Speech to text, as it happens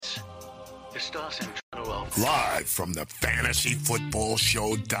Está centrado al Live from the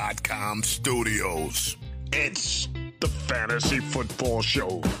FantasyFootballShow.com studios, it's the Fantasy Football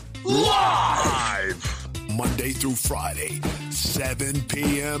Show. Live! Monday through Friday, 7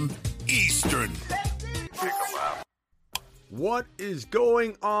 p.m. Eastern. What is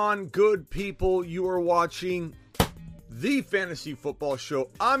going on, good people? You are watching the Fantasy Football Show.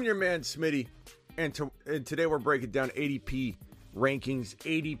 I'm your man, Smitty, and today we're breaking down ADP rankings,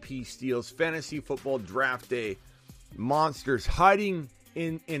 ADP steals, Fantasy Football Draft Day, monsters hiding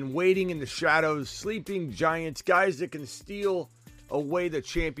in waiting in the shadows, sleeping giants, guys that can steal away the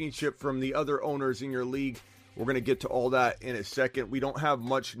championship from the other owners in your league. We're going to get to all that in a second. We don't have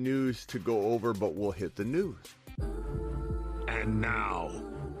much news to go over, but we'll hit the news. And now,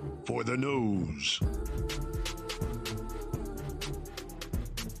 for the news.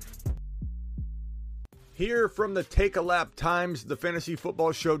 Here from the Take a Lap Times, the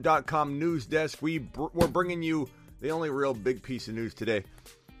FantasyFootballShow.com news desk, we're bringing you the only real big piece of news today.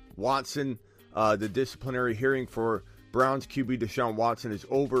 Watson, the disciplinary hearing for Browns QB Deshaun Watson is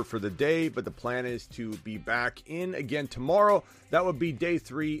over for the day, but the plan is to be back in again tomorrow. That would be day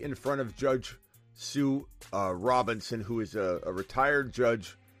 3 in front of Judge Sue Robinson, who is a retired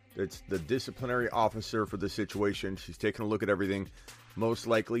judge that's the disciplinary officer for the situation. She's taking a look at everything. Most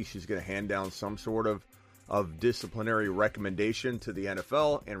likely she's going to hand down some sort of disciplinary recommendation to the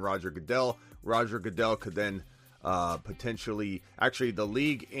NFL and Roger Goodell. Roger Goodell could then potentially, actually the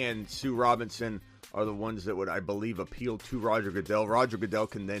league and Sue Robinson are the ones that would, I believe, appeal to Roger Goodell. Roger Goodell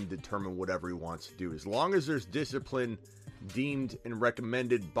can then determine whatever he wants to do. As long as there's discipline deemed and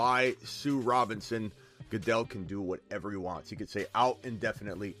recommended by Sue Robinson, Goodell can do whatever he wants. He could say out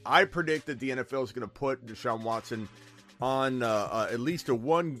indefinitely. I predict that the NFL is going to put Deshaun Watson on at least a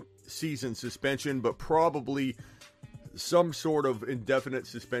one-season suspension, but probably some sort of indefinite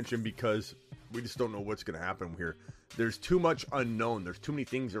suspension because we just don't know what's going to happen here. There's too much unknown. There's too many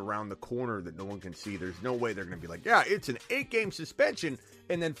things around the corner that no one can see. There's no way they're going to be like, yeah, it's an 8-game suspension,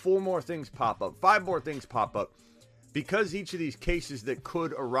 and then 4 more things pop up, 5 more things pop up. Because each of these cases that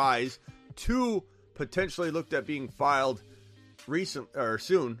could arise, 2 potentially looked at being filed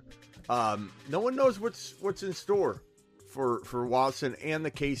soon, no one knows what's in store for Watson and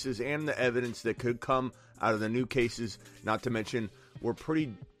the cases and the evidence that could come out of the new cases. Not to mention, we're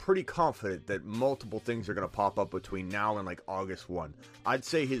pretty confident that multiple things are going to pop up between now and like August 1. I'd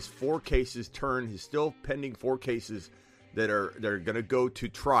say his 4 cases his still pending 4 cases they're going to go to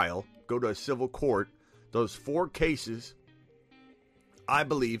trial, go to a civil court. Those 4 cases, I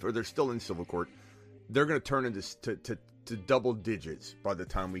believe, or they're still in civil court, they're going to turn into to double digits by the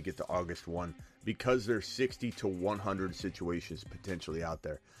time we get to August 1 because there's 60 to 100 situations potentially out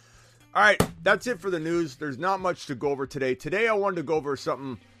there. All right, that's it for the news. There's not much to go over today. Today I wanted to go over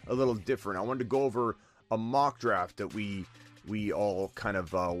something a little different. I wanted to go over a mock draft that we all kind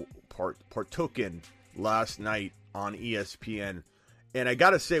of partook in last night on ESPN. And I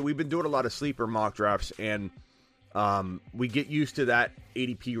got to say, we've been doing a lot of sleeper mock drafts, and we get used to that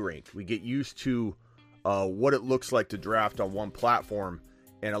ADP rank. We get used to what it looks like to draft on one platform.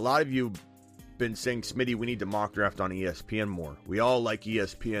 And a lot of you been saying, Smitty, we need to mock draft on ESPN more. We all like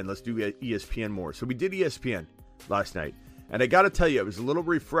ESPN. Let's do ESPN more. So we did ESPN last night. And I got to tell you, it was a little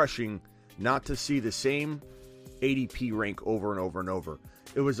refreshing not to see the same ADP rank over and over and over.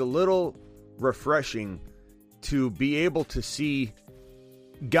 It was a little refreshing to be able to see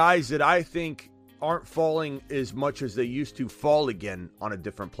guys that I think aren't falling as much as they used to fall again on a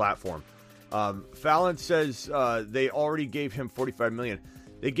different platform. Fallon says they already gave him $45 million.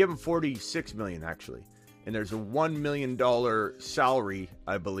 They give him $46 million, actually. And there's a $1 million salary,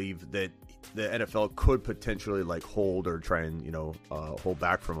 I believe, that the NFL could potentially like hold or try and, hold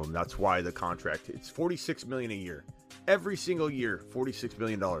back from him. That's why the contract, it's $46 million a year. Every single year, $46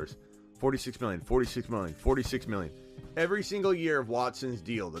 million. $46 million, $46 million, $46 million. Every single year of Watson's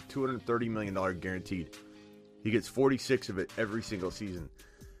deal, the $230 million guaranteed, he gets 46 of it every single season.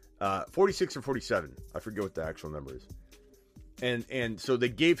 46 or 47. I forget what the actual number is. And so they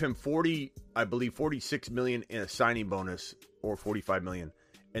gave him $46 million in a signing bonus, or $45 million,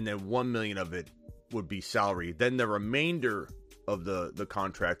 and then $1 million of it would be salary. Then the remainder of the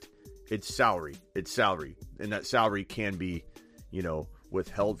contract, it's salary. And that salary can be,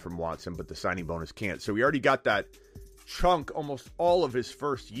 withheld from Watson, but the signing bonus can't. So we already got that chunk almost all of his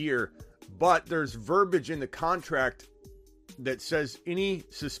first year, but there's verbiage in the contract that says any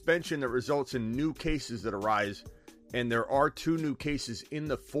suspension that results in new cases that arise, and there are 2 new cases in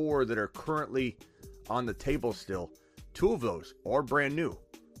the 4 that are currently on the table still. 2 of those are brand new,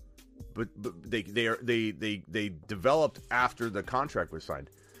 but they developed after the contract was signed.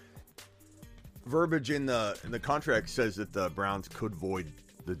 verbiage in the contract says that the Browns could void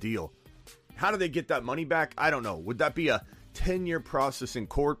the deal. How do they get that money back? I don't know. Would that be a 10-year process in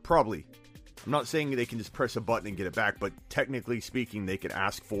court? Probably. I'm not saying they can just press a button and get it back, but technically speaking, they could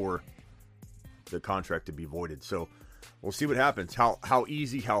ask for the contract to be voided. So we'll see what happens. How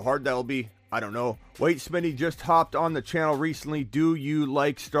easy, how hard that'll be, I don't know. Wait, Smitty just hopped on the channel recently. Do you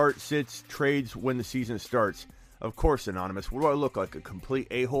like start sits trades when the season starts? Of course, Anonymous. What do I look like, a complete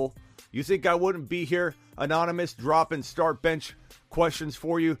a-hole? You think I wouldn't be here, Anonymous, dropping start bench questions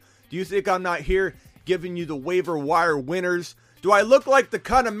for you? Do you think I'm not here giving you the waiver wire winners? Do I look like the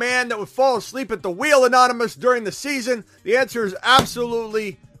kind of man that would fall asleep at the wheel, Anonymous, during the season? The answer is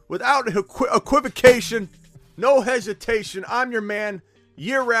absolutely, without equivocation, no hesitation. I'm your man,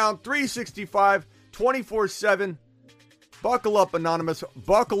 year-round, 365, 24/7. Buckle up, Anonymous.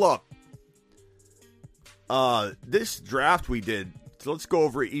 Buckle up. This draft we did, so let's go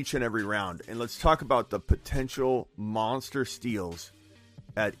over each and every round, and let's talk about the potential monster steals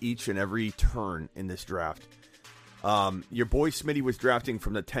at each and every turn in this draft. Your boy Smitty was drafting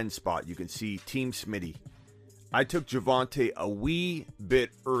from the 10 spot. You can see Team Smitty. I took Javonte a wee bit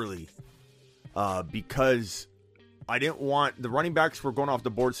early because I didn't want... The running backs were going off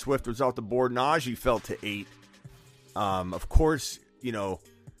the board. Swift was off the board. Najee fell to 8. Of course, you know,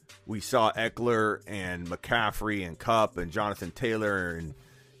 we saw Eckler and McCaffrey and Kupp and Jonathan Taylor and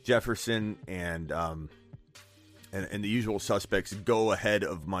Jefferson and the usual suspects go ahead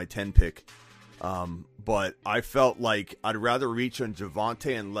of my 10 pick. But I felt like I'd rather reach on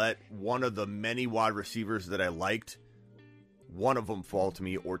Javonte and let one of the many wide receivers that I liked, one of them fall to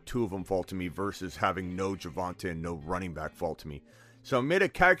me or two of them fall to me versus having no Javonte and no running back fall to me. So I made a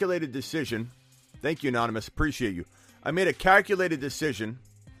calculated decision. Thank you, Anonymous. Appreciate you. I made a calculated decision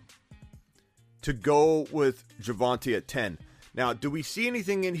to go with Javonte at 10. Now, do we see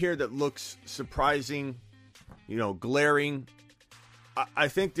anything in here that looks surprising, glaring? I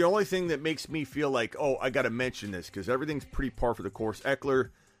think the only thing that makes me feel like, oh, I got to mention this because everything's pretty par for the course.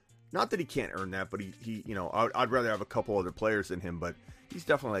 Eckler, not that he can't earn that, but he I'd rather have a couple other players than him, but he's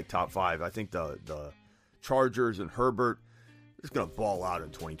definitely like top 5. I think the Chargers and Herbert is going to ball out in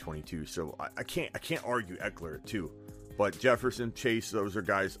 2022, so I can't argue Eckler at 2. But Jefferson, Chase, those are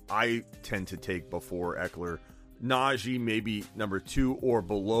guys I tend to take before Eckler. Najee maybe number 2 or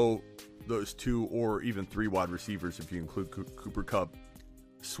below those 2 or even 3 wide receivers if you include Cooper Kupp.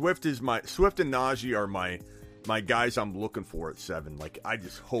 Swift and Najee are my guys I'm looking for at 7. Like, I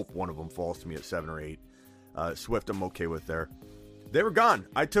just hope one of them falls to me at 7 or 8. Swift I'm okay with there. They were gone.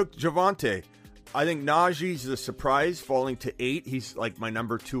 I took Javonte. I think Najee's a surprise, falling to 8. He's like my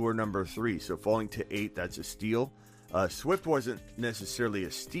number 2 or number 3. So falling to 8, that's a steal. Swift wasn't necessarily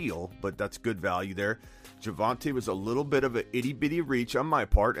a steal, but that's good value there. Javonte was a little bit of an itty-bitty reach on my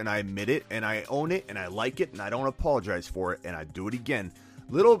part, and I admit it, and I own it, and I like it, and I don't apologize for it, and I do it again.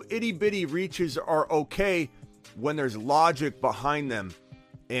 Little itty-bitty reaches are okay when there's logic behind them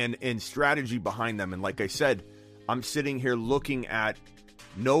and strategy behind them. And like I said, I'm sitting here looking at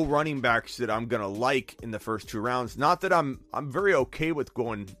no running backs that I'm going to like in the first 2 rounds. Not that I'm very okay with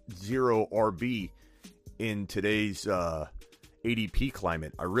going 0 RB in today's ADP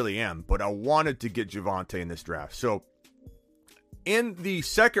climate. I really am. But I wanted to get Javonte in this draft. So in the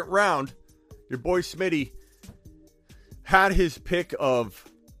second round, your boy Smitty had his pick of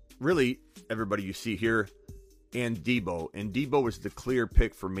really everybody you see here and Debo. And Debo was the clear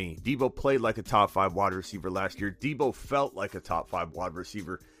pick for me. Debo played like a top 5 wide receiver last year. Debo felt like a top 5 wide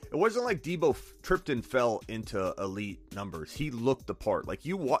receiver. It wasn't like Debo tripped and fell into elite numbers. He looked the part. Like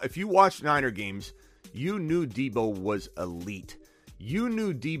if you watched Niner games, you knew Debo was elite. You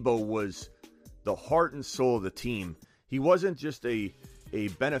knew Debo was the heart and soul of the team. He wasn't just a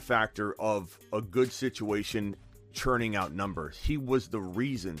benefactor of a good situation churning out numbers. He was the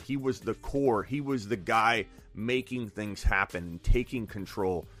reason. He was the core. He was the guy making things happen and taking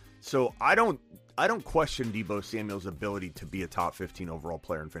control. So I don't question Deebo Samuel's ability to be a top 15 overall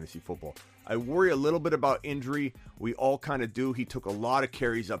player in fantasy football. I worry a little bit about injury. We all kind of do. He took a lot of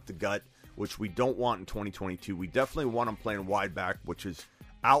carries up the gut, which we don't want in 2022. We definitely want him playing wide back, which is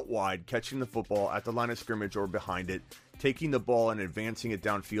out wide, catching the football at the line of scrimmage or behind it, taking the ball and advancing it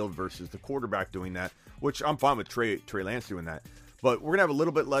downfield versus the quarterback doing that, which I'm fine with Trey Lance doing that. But we're going to have a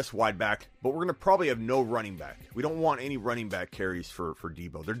little bit less wide back, but we're going to probably have no running back. We don't want any running back carries for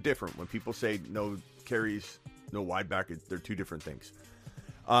Debo. They're different. When people say no carries, no wide back, they're two different things.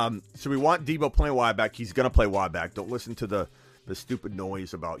 So we want Debo playing wide back. He's going to play wide back. Don't listen to the stupid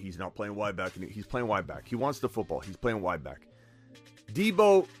noise about he's not playing wide back. He's playing wide back. He wants the football. He's playing wide back.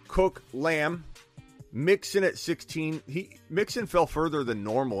 Debo, Cook, Lamb. Mixon at 16. Mixon fell further than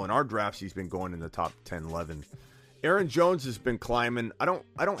normal. In our drafts, he's been going in the top 10, 11. Aaron Jones has been climbing. I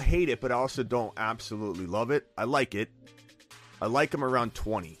don't hate it, but I also don't absolutely love it. I like it. I like him around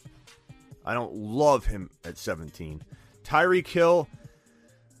 20. I don't love him at 17. Tyreek Hill,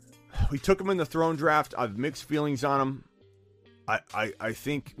 we took him in the throne draft. I've mixed feelings on him. I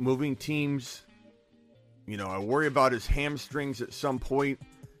think moving teams, I worry about his hamstrings at some point.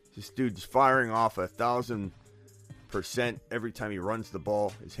 This dude's firing off 1,000% every time he runs the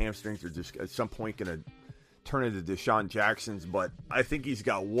ball. His hamstrings are just at some point going to turn into Deshaun Jackson's, but I think he's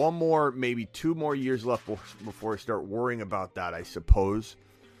got one more, maybe 2 more years left before I start worrying about that, I suppose.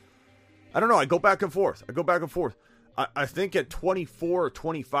 I don't know. I go back and forth. I think at 24 or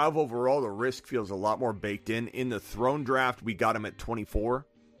 25 overall, the risk feels a lot more baked in. In the throne draft, we got him at 24.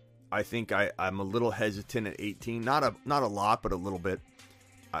 I think I'm a little hesitant at 18. Not a lot, but a little bit.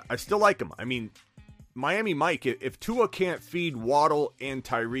 I still like him. I mean, Miami Mike, if Tua can't feed Waddle and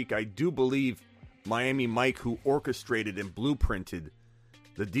Tyreek, I do believe Miami Mike, who orchestrated and blueprinted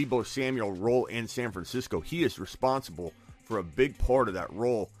the Deebo Samuel role in San Francisco, he is responsible for a big part of that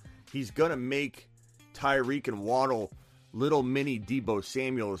role. He's going to make Tyreek and Waddle little mini Deebo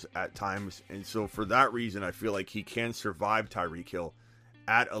Samuels at times. And so for that reason, I feel like he can survive Tyreek Hill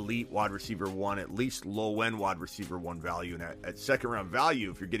at elite wide receiver 1, at least low-end wide receiver 1 value. And at second-round value,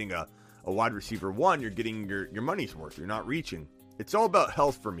 if you're getting a wide receiver 1, you're getting your money's worth. You're not reaching. It's all about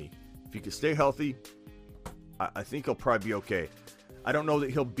health for me. If he can stay healthy, I think he'll probably be okay. I don't know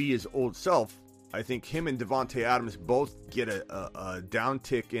that he'll be his old self. I think him and Devontae Adams both get a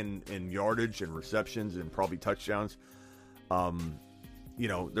downtick in yardage and receptions and probably touchdowns.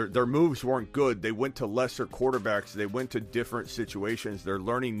 Their moves weren't good. They went to lesser quarterbacks. They went to different situations. They're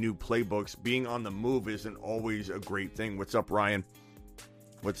learning new playbooks. Being on the move isn't always a great thing. What's up, Ryan?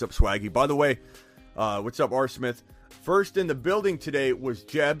 What's up, Swaggy? By the way, what's up, R. Smith? First in the building today was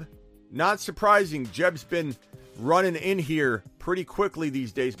Jeb. Not surprising. Jeb's been running in here pretty quickly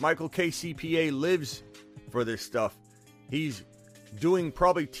these days. Michael K. CPA lives for this stuff. He's doing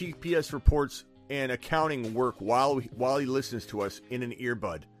probably TPS reports and accounting work while he listens to us in an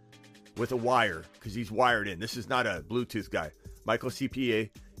earbud with a wire, because he's wired in. This is not a Bluetooth guy. Michael CPA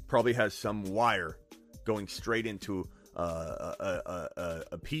probably has some wire going straight into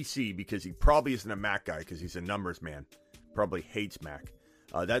a PC, because he probably isn't a Mac guy, because he's a numbers man. Probably hates Mac.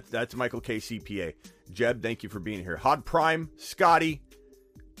 That's Michael K. CPA. Jeb, thank you for being here. Hod Prime, Scotty,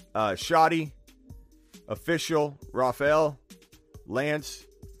 Shoddy, Official, Raphael, Lance,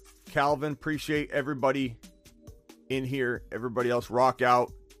 Calvin, appreciate everybody in here. Everybody else, Rock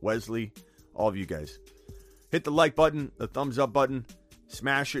Out, Wesley, all of you guys. Hit the like button, the thumbs up button,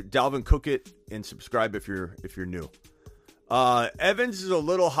 smash it, Dalvin Cook it, and subscribe if you're new. Evans is a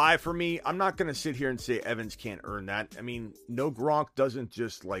little high for me. I'm not going to sit here and say Evans can't earn that. I mean, no, Gronk doesn't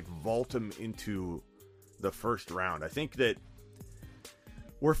just vault him into the first round. I think that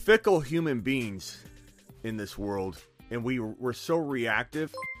we're fickle human beings in this world, and we're so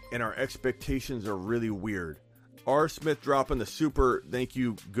reactive, and our expectations are really weird. R. Smith dropping the super. Thank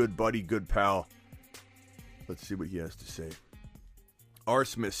you, good buddy, good pal. Let's see what he has to say. R.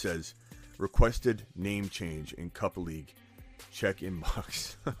 Smith says, requested name change in Cup League. Check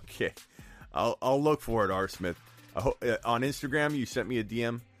inbox. Okay. I'll look for it, R. Smith. On Instagram, you sent me a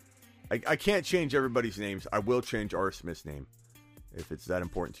DM. I can't change everybody's names. I will change R. Smith's name. If it's that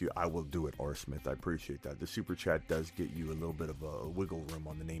important to you, I will do it, R. Smith. I appreciate that. The super chat does get you a little bit of a wiggle room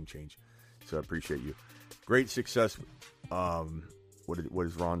on the name change. So I appreciate you. Great success. What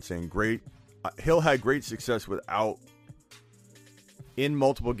is Ron saying? Great. Hill had great success in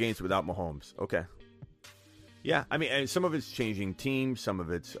multiple games without Mahomes. Okay. Yeah, I mean, and some of it's changing teams. Some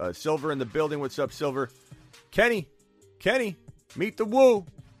of it's Silver in the building. What's up, Silver? Kenny, meet the woo.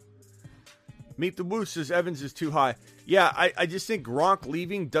 Meet the woo says Evans is too high. Yeah, I just think Gronk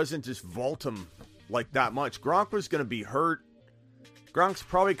leaving doesn't just vault him like that much. Gronk was going to be hurt. Gronk's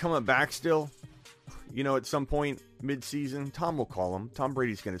probably coming back still, at some point mid-season. Tom will call him. Tom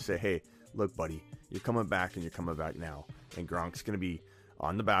Brady's going to say, hey, look, buddy, you're coming back, and you're coming back now. And Gronk's going to be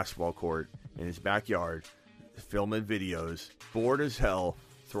on the basketball court in his backyard, filming videos, bored as hell,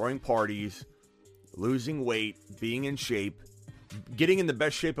 throwing parties, losing weight, being in shape, getting in the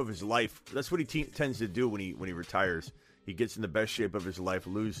best shape of his life. That's what he tends to do when he retires. He gets in the best shape of his life,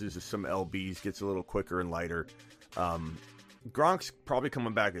 loses some lbs, gets a little quicker and lighter. Gronk's probably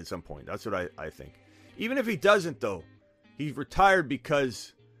coming back at some point. That's what I think. Even if he doesn't, though, he's retired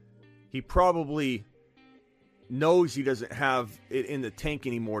because he probably knows he doesn't have it in the tank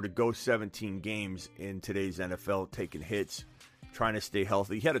anymore to go 17 games in today's NFL, taking hits, trying to stay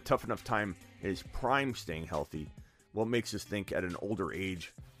healthy. He had a tough enough time his prime staying healthy, what makes us think at an older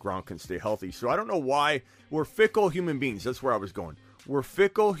age Gronk can stay healthy? So I don't know why. We're fickle human beings. That's where I was going. We're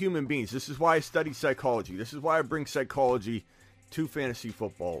fickle human beings. This is why I study psychology. This is why I bring psychology to fantasy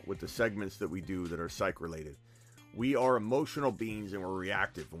football with the segments that we do that are psych-related. We are emotional beings and we're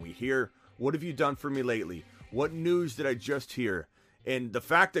reactive. When we hear, what have you done for me lately? What news did I just hear? And the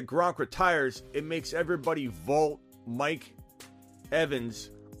fact that Gronk retires, it makes everybody vault Mike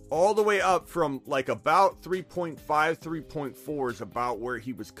Evans all the way up from like about 3.5, 3.4 is about where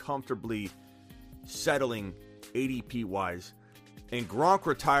he was comfortably settling ADP-wise. And Gronk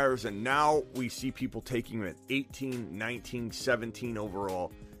retires, and now we see people taking him at 18, 19, 17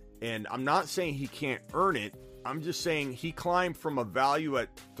 overall. And I'm not saying he can't earn it. I'm just saying he climbed from a value at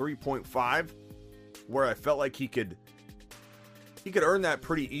 3.5 where I felt like he could earn that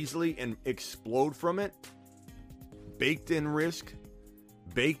pretty easily and explode from it. Baked in risk,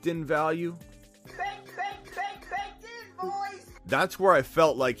 baked in value. Baked in, boys. That's where I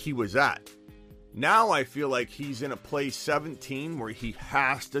felt like he was at. Now I feel like he's in a place 17 where he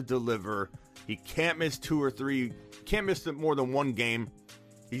has to deliver. He can't miss 2 or 3, can't miss more than one game.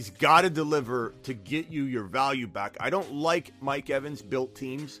 He's got to deliver to get you your value back. I don't like Mike Evans built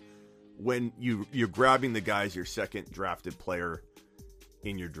teams when you're grabbing the guys your second drafted player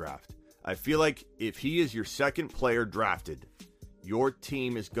in your draft. I feel like if he is your second player drafted, your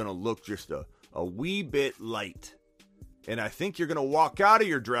team is going to look just a wee bit light. And I think you're going to walk out of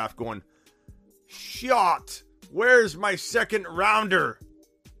your draft going, shot, where's my second rounder?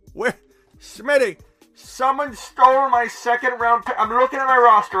 Where, Smitty, someone stole my second round pick. I'm looking at my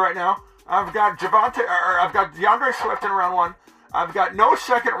roster right now. I've got I've got DeAndre Swift in round 1. I've got no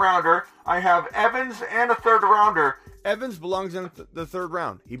second rounder. I have Evans and a third rounder. Evans belongs in the third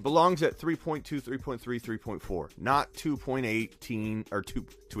round. He belongs at 3.2, 3.3, 3.4, not 2.18 or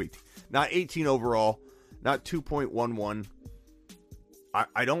 2.18, not 18 overall, not 2.11.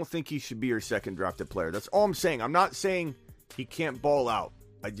 I don't think he should be your second drafted player. That's all I'm saying. I'm not saying he can't ball out.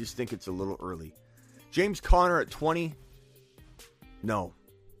 I just think it's a little early. James Conner at 20. No.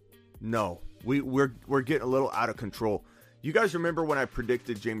 We're getting a little out of control. You guys remember when I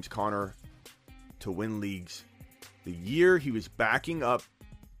predicted James Conner to win leagues? The year he was backing up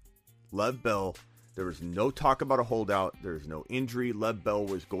Lev Bell, there was no talk about a holdout. There was no injury. Lev Bell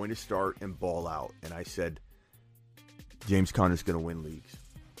was going to start and ball out. And I said, James Conner's going to win leagues.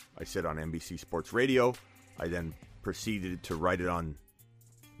 I said on NBC Sports Radio. I then proceeded to write it on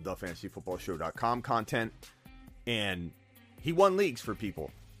thefantasyfootballshow.com content. And he won leagues for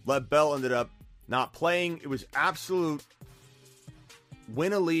people. Lev Bell ended up not playing. It was absolute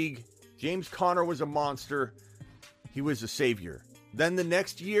win a league. James Conner was a monster. He was a savior. Then the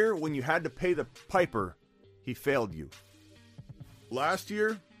next year, when you had to pay the piper, he failed you. Last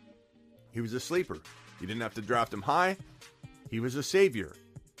year, he was a sleeper. You didn't have to draft him high. He was a savior.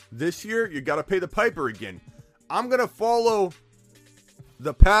 This year, you got to pay the piper again. I'm going to follow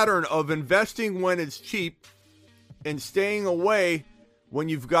the pattern of investing when it's cheap and staying away when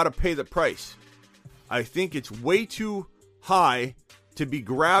you've got to pay the price. I think it's way too high to be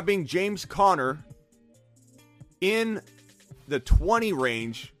grabbing James Conner in the 20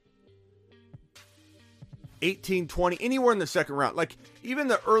 range, 18, 20, anywhere in the second round. Like, even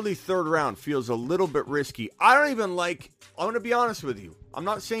the early third round feels a little bit risky. I don't even like, I'm going to be honest with you. I'm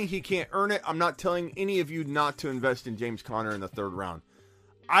not saying he can't earn it. I'm not telling any of you not to invest in James Conner in the third round.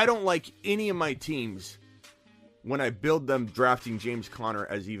 I don't like any of my teams when I build them drafting James Conner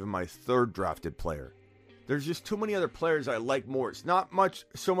as even my third drafted player. There's just too many other players I like more. It's not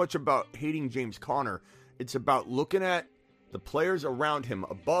so much about hating James Conner. It's about looking at the players around him,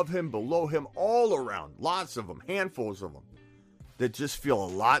 above him, below him, all around. Lots of them, handfuls of them, that just feel a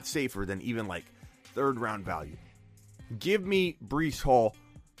lot safer than even like third round value. Give me Breece Hall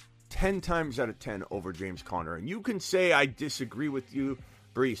 10 times out of 10 over James Conner. And you can say I disagree with you.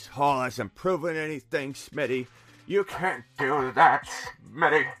 Breece Hall hasn't proven anything, Smitty. You can't do that,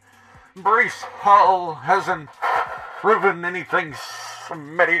 Smitty. Breece Hall hasn't proven anything,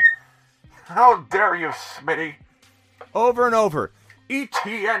 Smitty. How dare you, Smitty? Over and over.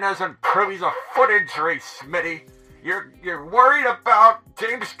 ETN hasn't proved he's a foot injury, Smitty. You're worried about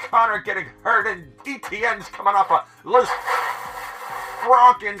James Conner getting hurt and ETN's coming off a Liz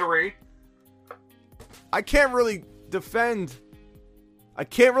Frank injury. I can't really defend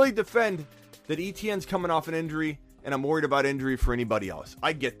that ETN's coming off an injury and I'm worried about injury for anybody else.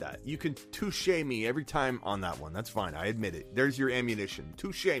 I get that. You can touche me every time on that one. That's fine. I admit it. There's your ammunition.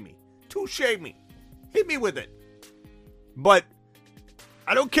 Touche me. Hit me with it. But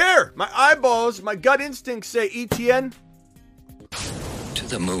I don't care. My eyeballs, my gut instincts say ETN. To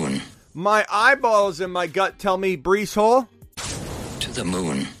the moon. My eyeballs and my gut tell me Breece Hall. To the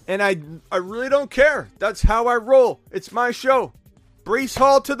moon. And I really don't care. That's how I roll. It's my show. Breece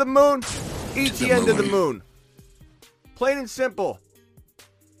Hall to the moon. ETN to the moon. Plain and simple.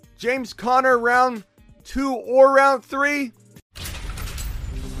 James Conner round 2 or round 3.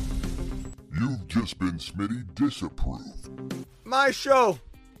 You've just been Smitty disapproved. My show.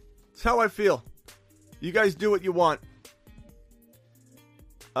 It's how I feel. You guys do what you want.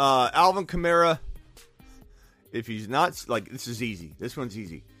 Alvin Kamara. If he's not, this is easy. This one's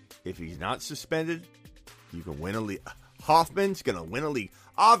easy. If he's not suspended, you can win a league. Hoffman's going to win a league.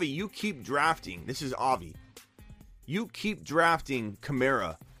 Avi, you keep drafting. This is Avi. You keep drafting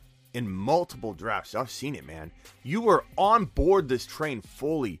Kamara in multiple drafts. I've seen it, man. You are on board this train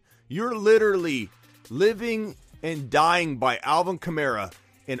fully. You're literally living and dying by Alvin Kamara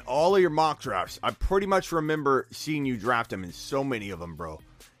in all of your mock drafts. I pretty much remember seeing you draft him in so many of them, bro.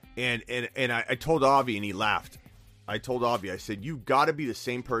 And I told Avi, and he laughed. I told Avi, I said, you got to be the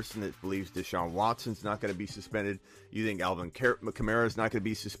same person that believes Deshaun Watson's not going to be suspended. You think Alvin Kamara is not going to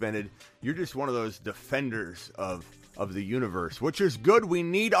be suspended. You're just one of those defenders of the universe, which is good. We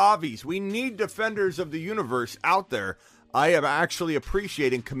need Avis. We need defenders of the universe out there. I am actually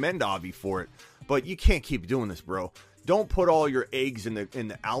appreciate and commend Avi for it. But you can't keep doing this, bro. Don't put all your eggs in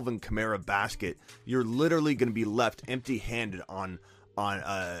the Alvin Kamara basket. You're literally going to be left empty-handed on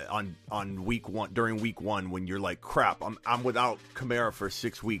week one, during week one, when you're like, crap, I'm without Kamara for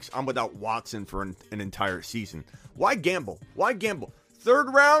 6 weeks. I'm without Watson for an entire season. Why gamble? Why gamble?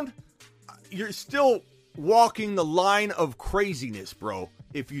 Third round, you're still walking the line of craziness, bro.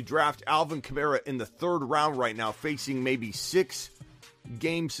 If you draft Alvin Kamara in the third round right now, facing maybe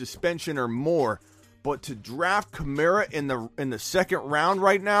 6-game suspension or more, but to draft Kamara in the second round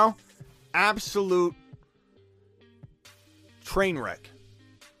right now, absolute train wreck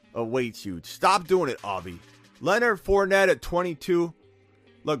awaits you. Stop doing it, Avi. Leonard Fournette at 22.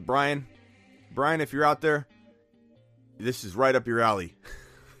 Look, Brian, if you're out there, this is right up your alley.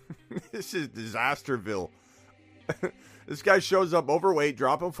 This is Disasterville. This guy shows up overweight,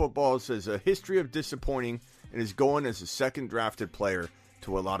 dropping footballs, says a history of disappointing, and is going as a second drafted player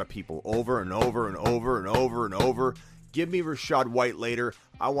to a lot of people over and over and over and over and over. Give me Rachaad White later.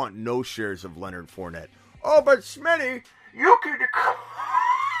 I want no shares of Leonard Fournette. Oh, but Smitty, you can cuff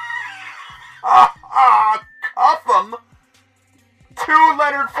him to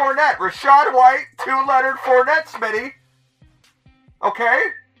Leonard Fournette. Rachaad White to Leonard Fournette, Smitty. Okay?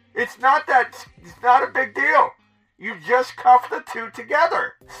 It's not a big deal. You just cuff the two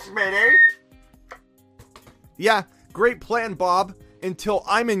together, Smitty. Yeah, great plan, Bob, until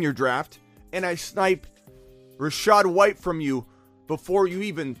I'm in your draft and I snipe Rachaad White from you before you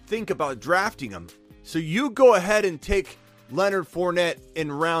even think about drafting him. So you go ahead and take Leonard Fournette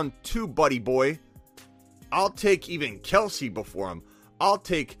in round 2, buddy boy. I'll take even Kelsey before him.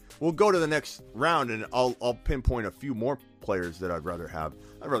 We'll go to the next round and I'll pinpoint a few more players that I'd rather have.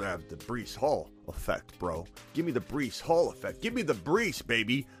 I'd rather have the Breece Hall effect, bro. Give me the Breece Hall effect. Give me the Breece,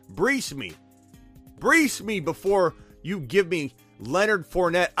 baby. Breece me. Breece me before you give me Leonard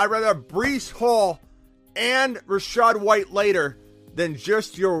Fournette. I'd rather have Breece Hall and Rachaad White later than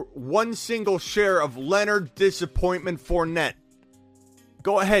just your one single share of Leonard Disappointment Fournette.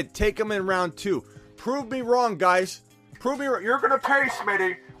 Go ahead. Take him in round 2. Prove me wrong, guys. Prove me wrong. You're going to pay,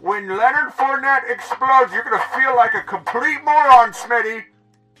 Smitty. When Leonard Fournette explodes, you're going to feel like a complete moron, Smitty.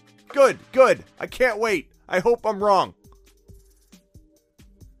 Good. I can't wait. I hope I'm wrong.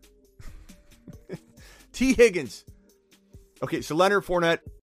 T. Higgins. Okay, so Leonard Fournette.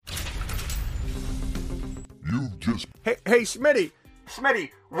 You've just... Hey, Smitty. Smitty,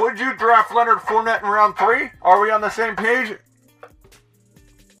 would you draft Leonard Fournette in round 3? Are we on the same page?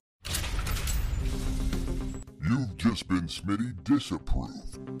 You've just been Smitty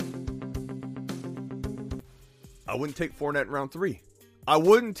disapproved. I wouldn't take Fournette in round 3. I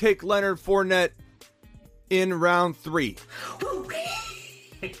wouldn't take Leonard Fournette in round 3.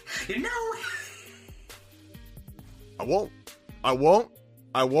 You know. I won't.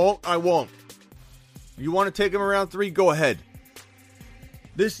 You want to take him around 3? Go ahead.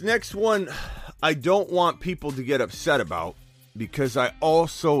 This next one, I don't want people to get upset about because I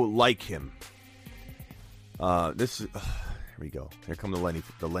also like him. Here we go. Here come the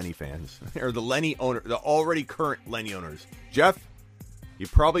Lenny fans, or the Lenny owner, the already current Lenny owners. Jeff, you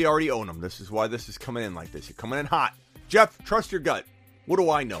probably already own him. This is why this is coming in like this. You're coming in hot. Jeff, trust your gut. What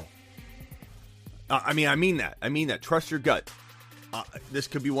do I know? I mean that. Trust your gut. This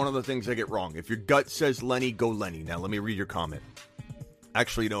could be one of the things I get wrong. If your gut says Lenny, go Lenny. Now let me read your comment.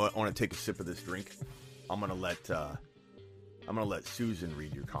 Actually, you know what? I want to take a sip of this drink. I'm gonna let Susan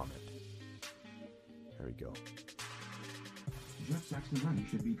read your comment. There we go. Jeff Saxton Lenny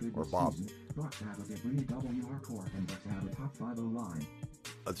should be good Or this Bob. season. Bucks have a debris WR core and Bucks have a top 5 line.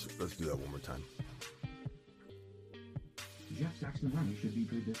 Let's do that one more time. Jeff Saxton Lenny should be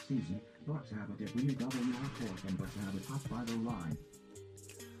good this season. Bucks have a debris WR core and Bucks have a top 5 line.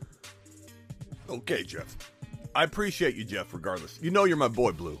 Okay, Jeff. I appreciate you, Jeff, regardless. You know you're my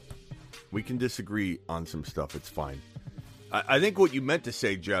boy, Blue. We can disagree on some stuff. It's fine. I think what you meant to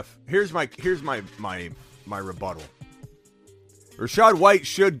say, Jeff, here's my rebuttal. Rachaad White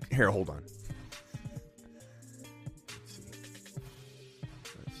should... Here, hold on. Let's see.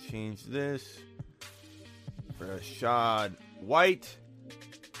 Let's change this. Rachaad White.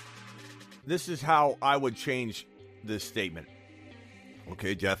 This is how I would change this statement.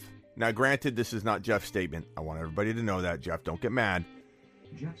 Okay, Jeff. Now, granted, this is not Jeff's statement. I want everybody to know that, Jeff. Don't get mad.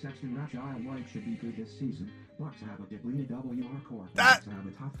 Jeff Saxton Rachaad White should be good this season. Bucks have a depleted WR core. That- Bucks have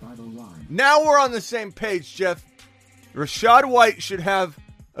a top 5 line. Now we're on the same page, Jeff. Rachaad White should have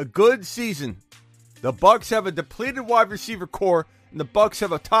a good season. The Bucks have a depleted wide receiver core, and the Bucks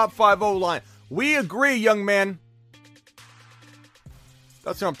have a top 5 O-line. We agree, young man.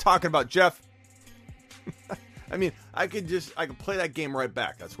 That's what I'm talking about, Jeff. I mean, I could play that game right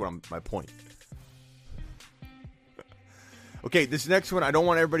back. That's my point. Okay, this next one, I don't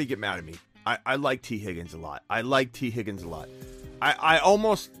want everybody to get mad at me. I like T. Higgins a lot. I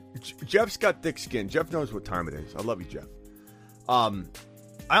almost... Jeff's got thick skin. Jeff knows what time it is. I love you, Jeff. I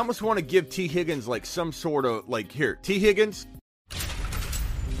almost want to give T. Higgins like some sort of... Like, here, T. Higgins...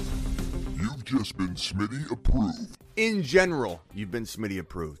 You've just been Smitty approved. In general, you've been Smitty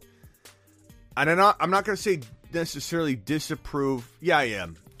approved. And I'm not going to say necessarily disapprove. Yeah, I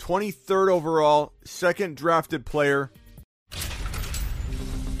am. 23rd overall, second drafted player.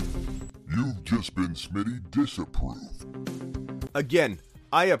 You've just been Smitty disapproved. Again,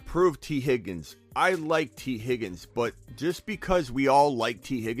 I approve T. Higgins. I like T. Higgins, but just because we all like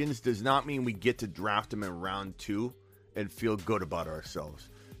T. Higgins does not mean we get to draft him in round 2 and feel good about ourselves.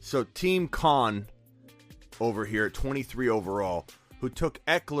 So Team Con over here at 23 overall, who took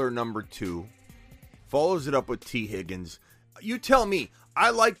Eckler number 2, follows it up with T. Higgins. You tell me, I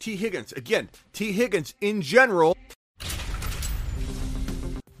like T. Higgins. Again, T. Higgins in general,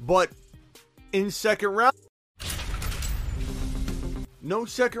 but in second round, no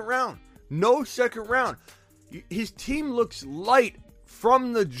second round. His team looks light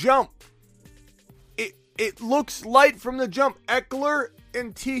from the jump. It looks light from the jump. Eckler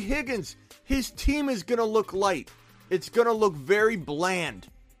and T. Higgins, his team is going to look light. It's going to look very bland.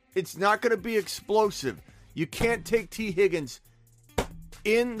 It's not going to be explosive. You can't take T. Higgins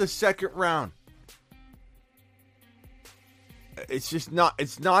in the second round. It's just not.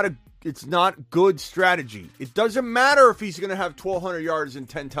 It's not good strategy. It doesn't matter if he's going to have 1,200 yards and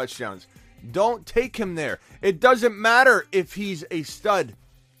 10 touchdowns. Don't take him there. It doesn't matter if he's a stud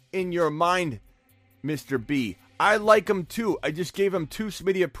in your mind, Mr. B. I like him too. I just gave him 2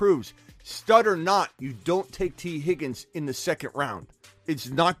 Smitty approves. Stud or not, you don't take T. Higgins in the second round. It's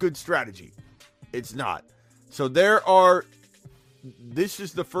not good strategy. It's not. So this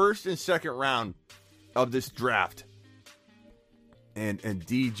is the first and second round of this draft. And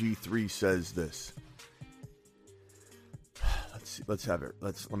DG3 says this. Let's have it.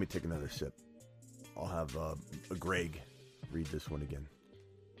 Let me take another sip. I'll have a Greg read this one again.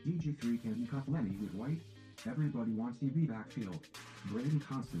 DG3 can cuff Lenny with White. Everybody wants DB backfield. Brady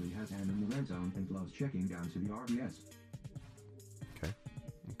constantly has him in the red zone and loves checking down to the RBS.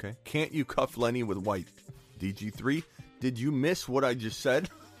 Okay. Can't you cuff Lenny with White? DG3, did you miss what I just said?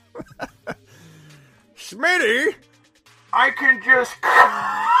 Smitty, I can just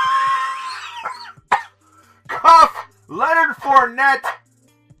cuff Leonard Fournette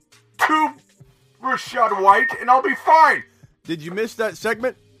to Rachaad White and I'll be fine. Did you miss that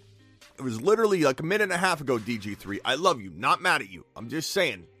segment? It was literally like a minute and a half ago, DG3. I love you. Not mad at you. I'm just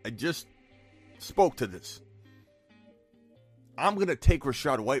saying. I just spoke to this. I'm going to take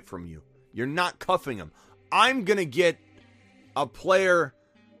Rachaad White from you. You're not cuffing him. I'm going to get a player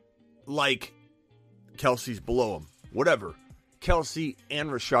like Kelsey's below him. Whatever. Kelsey and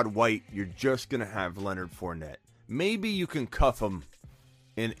Rachaad White, you're just going to have Leonard Fournette. Maybe you can cuff him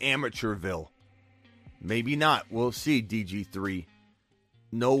in Amateurville. Maybe not. We'll see, DG3.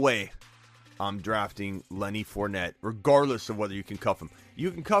 No way I'm drafting Lenny Fournette, regardless of whether you can cuff him.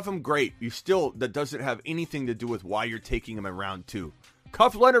 You can cuff him, great. That doesn't have anything to do with why you're taking him in round 2.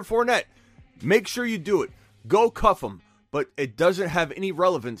 Cuff Leonard Fournette. Make sure you do it. Go cuff him. But it doesn't have any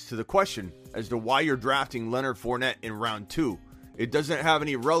relevance to the question as to why you're drafting Leonard Fournette in round 2. It doesn't have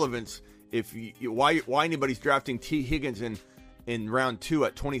any relevance why anybody's drafting T. Higgins in round 2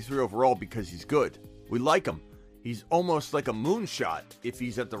 at 23 overall because he's good. We like him. He's almost like a moonshot if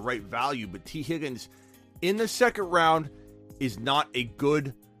he's at the right value. But T. Higgins in the second round is not a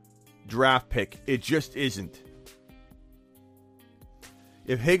good draft pick. It just isn't.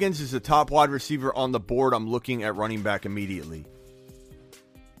 If Higgins is the top wide receiver on the board, I'm looking at running back immediately.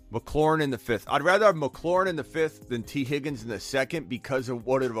 McLaurin in the 5th. I'd rather have McLaurin in the 5th than T. Higgins in the 2nd because of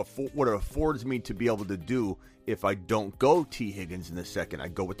what it affords me to be able to do if I don't go T. Higgins in the 2nd. I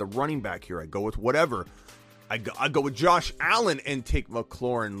go with the running back here. I go with whatever. I go with Josh Allen and take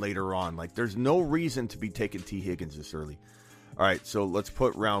McLaurin later on. Like, there's no reason to be taking T. Higgins this early. All right, so let's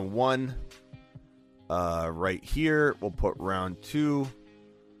put round 1 right here. We'll put round 2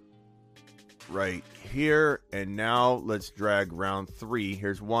 right here, and now let's drag round 3.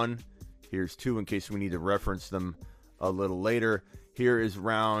 Here's 1, here's 2 in case we need to reference them a little later. Here is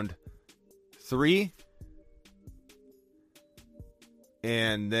round 3,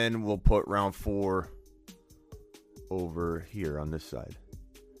 and then we'll put round 4 over here on this side.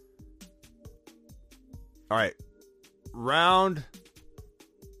 All right, round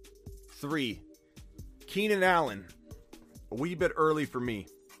 3, Keenan Allen, a wee bit early for me.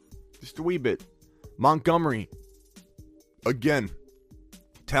 Just a wee bit. Montgomery, again,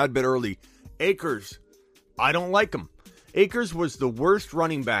 tad bit early. Akers, I don't like him. Akers was the worst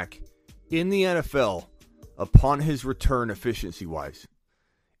running back in the NFL upon his return efficiency-wise.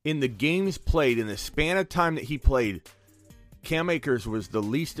 In the games played, in the span of time that he played, Cam Akers was the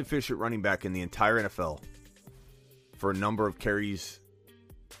least efficient running back in the entire NFL for a number of carries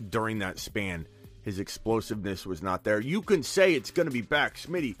during that span. His explosiveness was not there. You can say it's going to be back.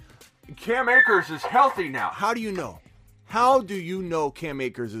 Smitty, Cam Akers is healthy now. How do you know? How do you know Cam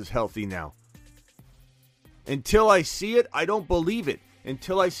Akers is healthy now? Until I see it, I don't believe it.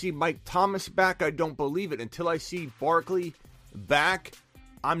 Until I see Mike Thomas back, I don't believe it. Until I see Barkley back,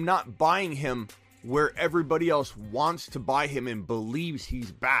 I'm not buying him where everybody else wants to buy him and believes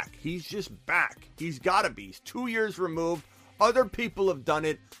he's back. He's just back. He's got to be. He's 2 years removed. Other people have done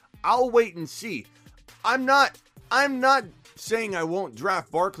it. I'll wait and see. I'm not saying I won't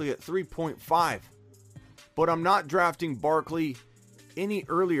draft Barkley at 3.5, but I'm not drafting Barkley any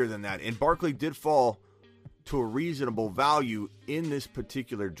earlier than that. And Barkley did fall to a reasonable value in this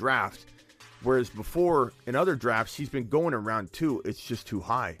particular draft, whereas before in other drafts he's been going around 2. It's just too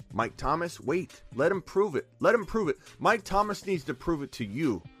high. Mike Thomas, wait. Let him prove it. Let him prove it. Mike Thomas needs to prove it to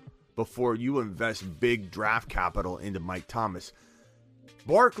you before you invest big draft capital into Mike Thomas.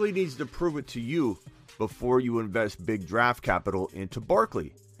 Barkley needs to prove it to you before you invest big draft capital into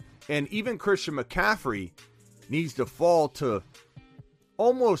Barkley. And even Christian McCaffrey needs to fall to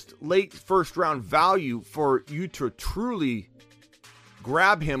almost late first round value for you to truly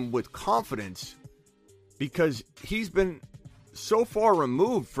grab him with confidence, because he's been so far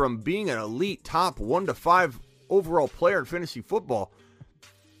removed from being an elite top 1 to 5 overall player in fantasy football.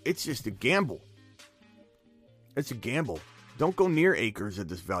 It's just a gamble. It's a gamble. Don't go near Akers at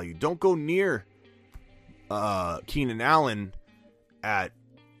this value. Don't go near Keenan Allen at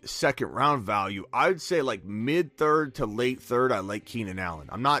second round value. I would say like mid third to late third. I like Keenan Allen.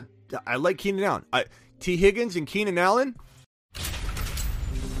 I like Keenan Allen. T. Higgins and Keenan Allen.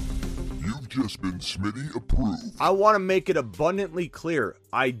 You've just been Smitty approved. I want to make it abundantly clear.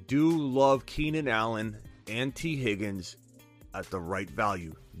 I do love Keenan Allen and T. Higgins at the right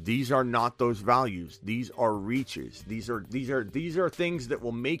value. These are not those values. These are reaches. These are things that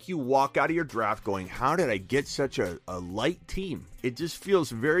will make you walk out of your draft going, how did I get such a light team? It just feels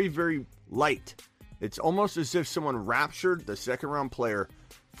very, very light. It's almost as if someone raptured the second round player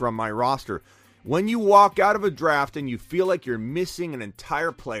from my roster. When you walk out of a draft and you feel like you're missing an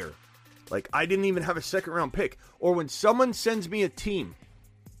entire player, like I didn't even have a second round pick, or when someone sends me a team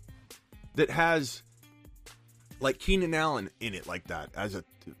that has like Keenan Allen in it like that as a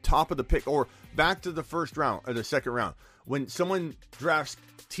top of the pick, or back to the first round or the second round, when someone drafts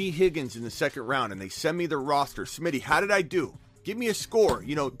T. Higgins in the second round and they send me their roster, Smitty, how did I do? Give me a score.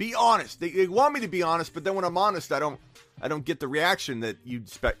 Be honest. They want me to be honest, but then when I'm honest, I don't get the reaction that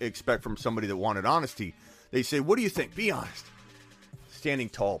you'd expect from somebody that wanted honesty. They say, what do you think? Be honest. Standing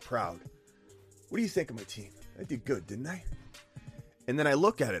tall, proud. What do you think of my team? I did good, didn't I? And then I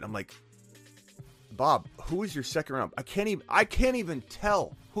look at it, I'm like, Bob, who is your second round? I can't even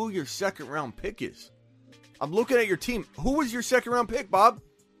tell who your second round pick is. I'm looking at your team. Who was your second round pick, Bob?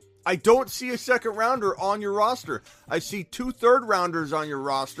 I don't see a second rounder on your roster. I see 2 third rounders on your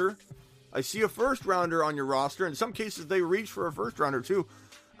roster. I see a first rounder on your roster. In some cases, they reach for a first rounder too.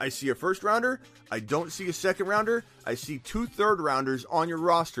 I see a first rounder. I don't see a second rounder. I see 2 third rounders on your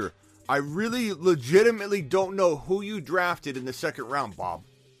roster. I really legitimately don't know who you drafted in the second round, Bob.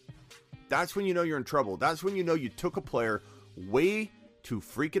 That's when you know you're in trouble. That's when you know you took a player way too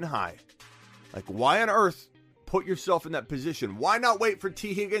freaking high. Like, why on earth put yourself in that position? Why not wait for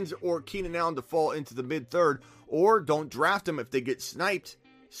T. Higgins or Keenan Allen to fall into the mid-third? Or don't draft them if they get sniped.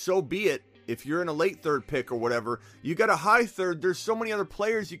 So be it. If you're in a late third pick or whatever, you got a high third. There's so many other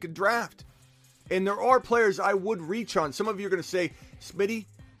players you can draft. And there are players I would reach on. Some of you are going to say, Smitty,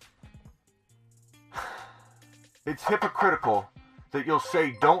 it's hypocritical that you'll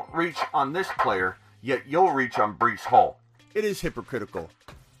say don't reach on this player, yet you'll reach on Brees Hall. It is hypocritical.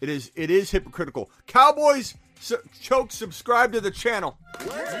 It is hypocritical. Cowboys, choke, subscribe to the channel.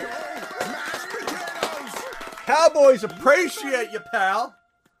 Cowboys appreciate you, pal.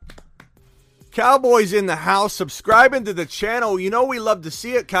 Cowboys in the house, subscribing to the channel. You know we love to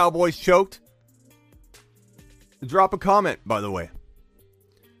see it, Cowboys choked. Drop a comment, by the way.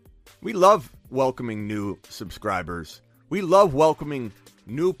 We love welcoming new subscribers. We love welcoming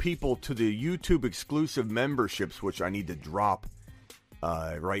new people to the YouTube exclusive memberships, which I need to drop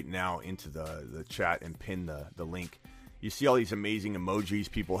right now into the chat and pin the link. You see all these amazing emojis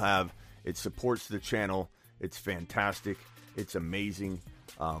people have. It supports the channel. It's fantastic. It's amazing.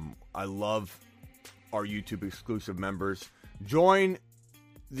 I love our YouTube exclusive members. Join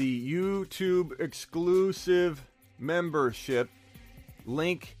the YouTube exclusive membership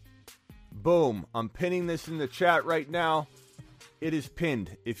link. Boom. I'm pinning this in the chat right now. It is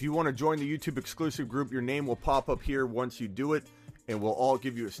pinned. If you want to join the YouTube exclusive group, your name will pop up here once you do it, and we'll all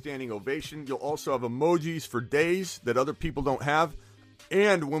give you a standing ovation. You'll also have emojis for days that other people don't have.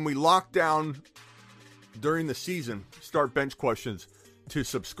 And when we lock down during the season, start bench questions to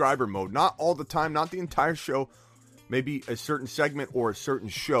subscriber mode. Not all the time, not the entire show. Maybe a certain segment or a certain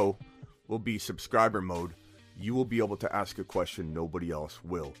show will be subscriber mode. You will be able to ask a question nobody else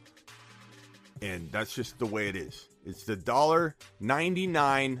will. And that's just the way it is. It's the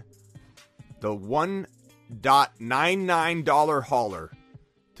 $1.99, the $1.99 hauler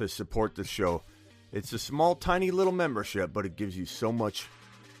to support the show. It's a small, tiny little membership, but it gives you so much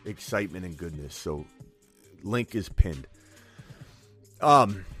excitement and goodness. So, link is pinned.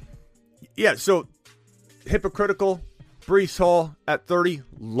 Yeah, so hypocritical. Brees Hall at 30,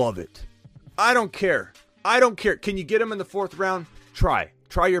 love it. I don't care. Can you get him in the 4th round? Try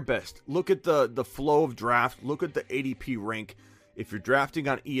your best. Look at the flow of draft. Look at the ADP rank. If you're drafting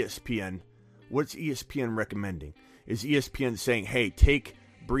on ESPN, what's ESPN recommending? Is ESPN saying, hey, take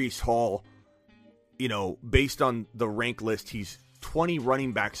Brees Hall, based on the rank list, he's 20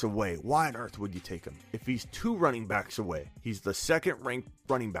 running backs away. Why on earth would you take him? If he's 2 running backs away, he's the 2nd ranked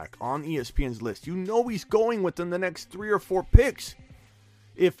running back on ESPN's list. You know he's going within the next 3 or 4 picks.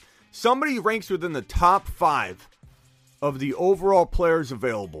 If somebody ranks within the top 5 of the overall players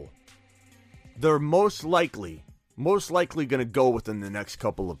available, they're most likely going to go within the next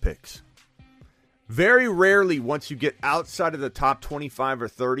couple of picks. Very rarely, once you get outside of the top 25 or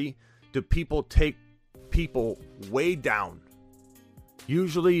 30, do people take people way down.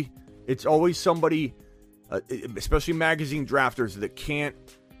 Usually, it's always somebody, especially magazine drafters, that can't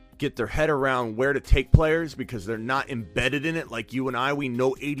get their head around where to take players because they're not embedded in it like you and I. We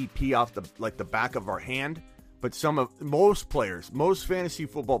know ADP off the back of our hand. But most players, most fantasy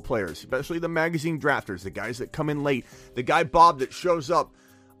football players, especially the magazine drafters, the guys that come in late, the guy Bob that shows up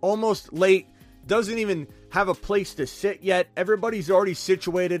almost late, doesn't even have a place to sit yet. Everybody's already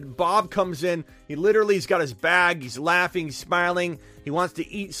situated. Bob comes in. He's got his bag. He's laughing, he's smiling. He wants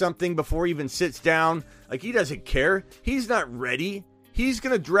to eat something before he even sits down. Like, he doesn't care. He's not ready. He's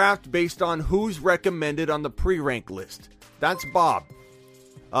going to draft based on who's recommended on the pre-rank list. That's Bob.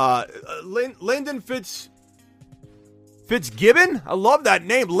 Lyndon Fitzgibbon? I love that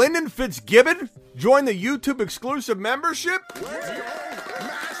name. Lyndon Fitzgibbon? Join the YouTube exclusive membership?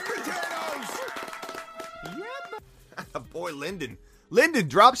 Mashed potatoes! Yep. Boy, Lyndon. Lyndon,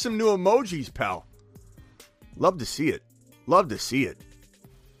 drop some new emojis, pal. Love to see it.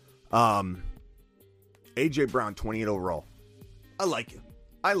 AJ Brown, 28 overall. I like it.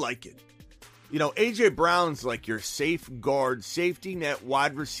 AJ Brown's like your safeguard, safety net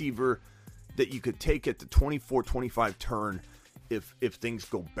wide receiver that you could take at the 24-25 turn if things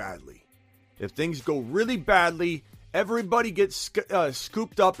go badly. If things go really badly, everybody gets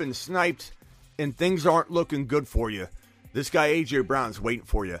scooped up and sniped, and things aren't looking good for you. This guy, A.J. Brown's waiting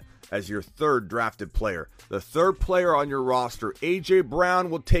for you as your 3rd drafted player. The 3rd player on your roster. A.J. Brown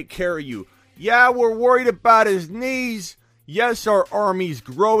will take care of you. Yeah, we're worried about his knees. Yes, our army's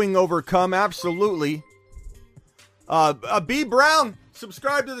growing overcome. Absolutely. B. Brown,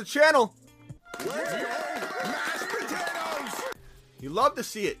 subscribe to the channel. Mashed potatoes. You love to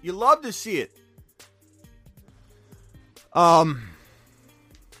see it.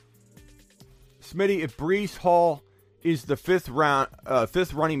 Smitty, if Breece Hall is the fifth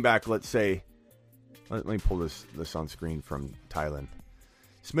running back, let's say, let me pull this on screen from Thailand.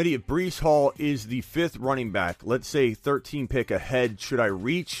 Smitty, if Breece Hall is the fifth running back, let's say 13 pick ahead, should I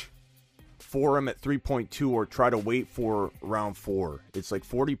reach for him at 3.2 or try to wait for round 4? It's like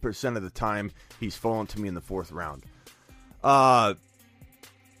 40% of the time he's fallen to me in the 4th round.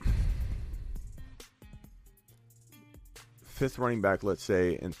 Fifth running back, let's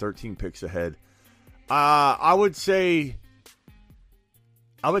say, and 13 picks ahead. I would say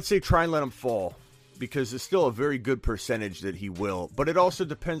try and let him fall, because it's still a very good percentage that he will. But it also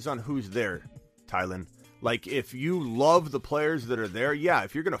depends on who's there, Thailand. Like, if you love the players that are there, yeah,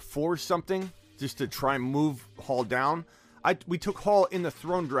 if you're going to force something just to try and move Hall down. We took Hall in the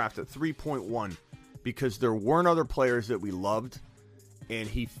throne draft at 3.1 because there weren't other players that we loved, and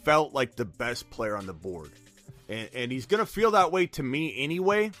he felt like the best player on the board. And he's going to feel that way to me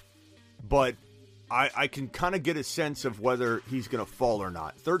anyway, but I can kind of get a sense of whether he's going to fall or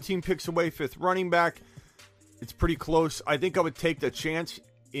not. 13 picks away, 5th running back. It's pretty close. I think I would take the chance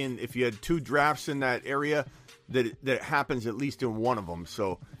if you had 2 drafts in that area that it happens at least in one of them.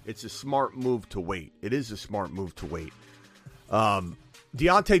 So it's a smart move to wait. It is a smart move to wait.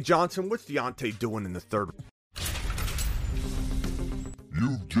 Deontay Johnson, what's Deontay doing in the 3rd?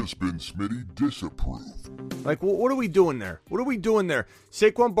 You've just been Smitty disapproved. Like, what are we doing there? What are we doing there?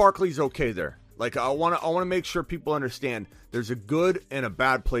 Saquon Barkley's okay there. Like, I want to make sure people understand there's a good and a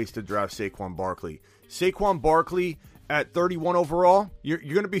bad place to draft Saquon Barkley. Saquon Barkley at 31 overall, you're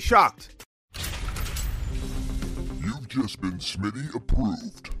going to be shocked. You've just been Smitty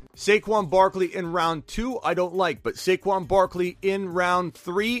approved. Saquon Barkley in round 2, I don't like, but Saquon Barkley in round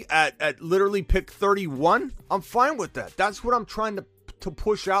 3 at literally pick 31, I'm fine with that. That's what I'm trying to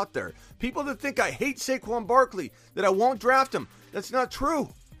push out there. People that think I hate Saquon Barkley, that I won't draft him, that's not true.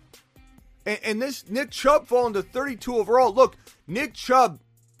 And this Nick Chubb falling to 32 overall. Look, Nick Chubb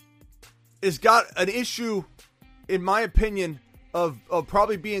has got an issue, in my opinion, of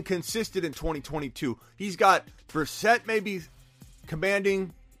probably being consistent in 2022. He's got Brissett maybe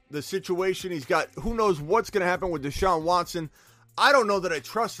commanding the situation. He's got who knows what's going to happen with Deshaun Watson. I don't know that I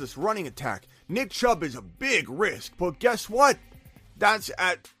trust this running attack. Nick Chubb is a big risk, but guess what? That's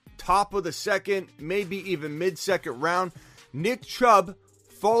at top of the 2nd, maybe even mid-2nd round. Nick Chubb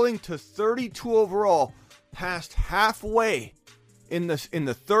falling to 32 overall, past halfway in the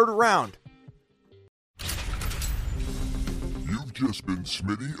 3rd round. You've just been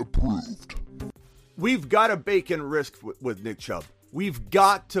Smitty approved. We've got to bake in risk with Nick Chubb. We've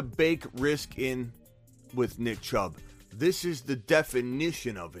got to bake risk in with Nick Chubb. This is the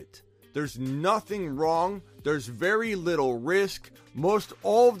definition of it. There's nothing wrong. There's very little risk. Most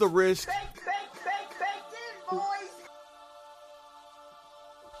all of the risk. Bake in, boys.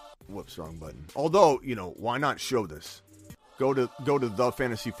 Whoops, wrong button. Although, why not show this? Go to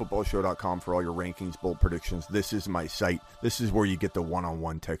thefantasyfootballshow.com for all your rankings, bold predictions. This is my site. This is where you get the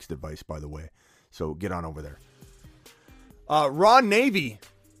one-on-one text advice, by the way. So get on over there. Ron Navy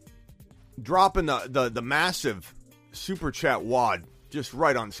dropping the massive super chat wad just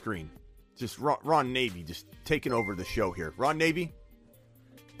right on screen. Just Ron Navy just taking over the show here. Ron Navy.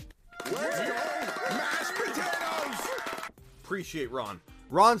 Let's go, mashed potatoes. Appreciate Ron.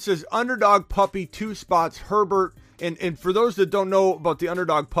 Ron says underdog puppy 2 spots. Herbert. And for those that don't know about the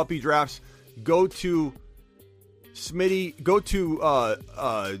underdog puppy drafts, go to Smitty, go to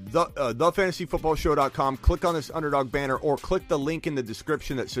thefantasyfootballshow.com, click on this underdog banner, or click the link in the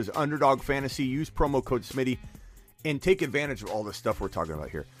description that says underdog fantasy. Use promo code Smitty and take advantage of all the stuff we're talking about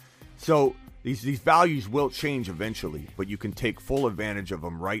here. So these values will change eventually, but you can take full advantage of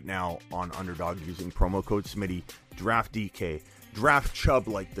them right now on underdog using promo code Smitty. Draft DK. Draft Chubb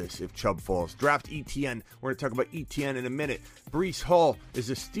like this if Chubb falls. Draft ETN. We're going to talk about ETN in a minute. Breece Hall is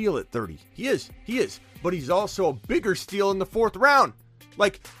a steal at 30. He is. But he's also a bigger steal in the 4th round.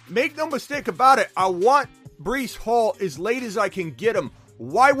 Like, make no mistake about it. I want Breece Hall as late as I can get him.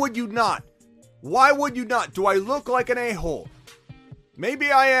 Why would you not? Why would you not? Do I look like an a-hole?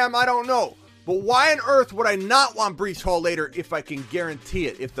 Maybe I am. I don't know. But why on earth would I not want Breece Hall later if I can guarantee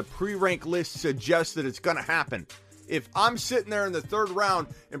it? If the pre-rank list suggests that it's going to happen. If I'm sitting there in the 3rd round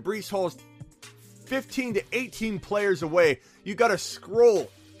and Breece Hall's 15 to 18 players away, you got to scroll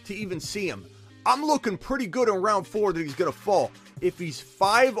to even see him. I'm looking pretty good in round 4 that he's going to fall. If he's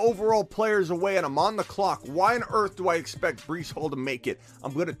 5 overall players away and I'm on the clock, why on earth do I expect Breece Hall to make it?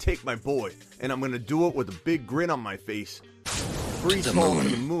 I'm going to take my boy, and I'm going to do it with a big grin on my face. Breece Hall to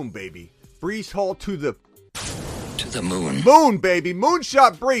the moon, baby. Breece Hall to the moon. Moon, baby.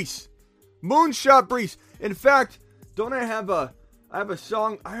 Moonshot Breece. Moonshot Breece. In fact, don't I have a I have a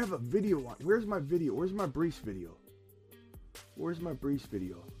song. I have a video on. Where's my video? Where's my Brees video? Where's my Brees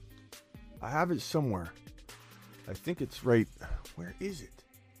video? I have it somewhere. I think it's right. Where is it?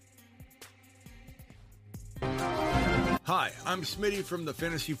 Hi, I'm Smitty from the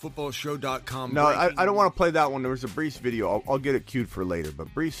FantasyFootballShow.com. No, I don't want to play that one. There was a Brees video. I'll get it queued for later. But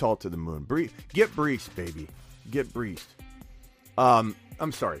Brees Hall to the moon. Get Brees, baby. Get Brees. I'm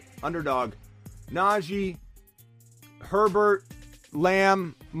sorry. Underdog. Najee, Herbert,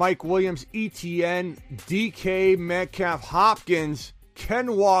 Lamb, Mike Williams, ETN, DK, Metcalf, Hopkins,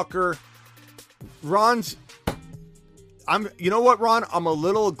 Ken Walker, Ron's. You know what, Ron? I'm a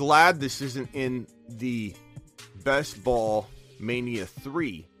little glad this isn't in the Best Ball Mania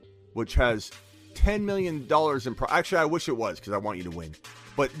 3, which has $10 million in actually, I wish it was because I want you to win.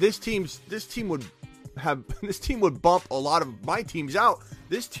 But this team would bump a lot of my teams out.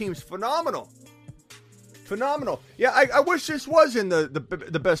 This team's phenomenal. Yeah, I wish this was in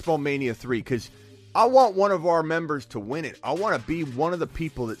the Best Ball Mania 3 because I want one of our members to win it. I want to be one of the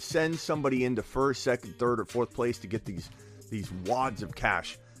people that sends somebody into first, second, third, or fourth place to get these wads of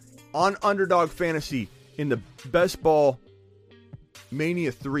cash. On Underdog Fantasy in the Best Ball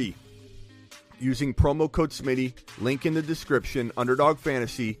Mania 3, using promo code Smitty, link in the description, Underdog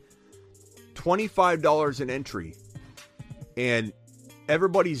Fantasy, $25 an entry. And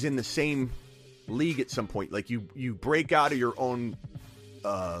everybody's in the same league at some point. Like you break out of your own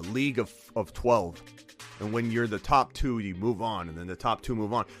league of 12. And when you're the top two, you move on. And then the top two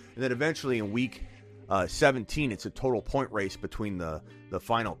move on. And then eventually in week 17, it's a total point race between the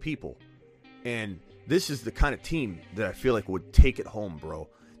final people. And this is the kind of team that I feel like would take it home, bro.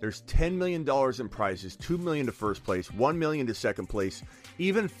 There's $10 million in prizes, $2 million to first place, $1 million to second place.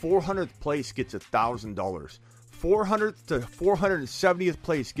 Even 400th place gets $1,000. 400th to 470th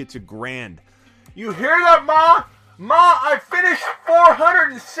place gets $1,000. You hear that, Ma? Ma, I finished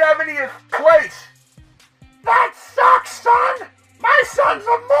 470th place. That sucks, son. My son's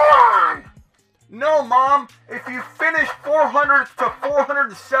a moron. No, Mom. If you finish 400th to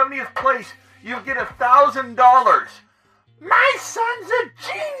 470th place, you get $1,000. My son's a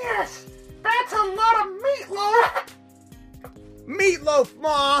genius. That's a lot of meatloaf. Meatloaf,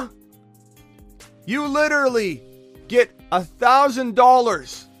 Ma. You literally get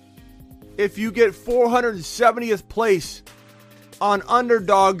 $1,000 if you get 470th place on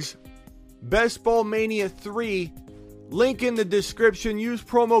Underdog's Best Ball Mania 3. Link in the description. Use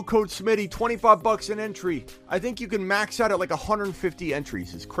promo code Smitty. $25 an entry. I think you can max out at like 150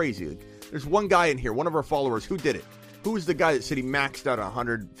 entries. It's crazy. There's one guy in here, one of our followers, who did it. Who was the guy that said he maxed out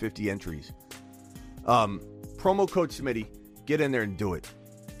 150 entries? Promo code Smitty. Get in there and do it.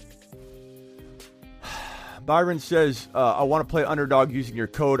 Byron says, I want to play Underdog using your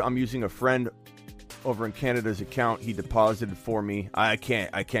code. I'm using a friend over in Canada's account. He deposited for me. I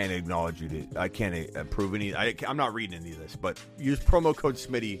can't acknowledge you. I can't approve any. I'm not reading any of this, but use promo code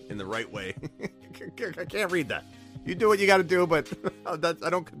Smitty in the right way. I can't read that. You do what you got to do, but I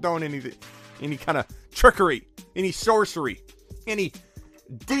don't condone any kind of trickery, any sorcery, any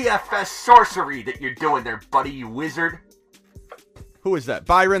DFS sorcery that you're doing there, buddy, you wizard. Who is that?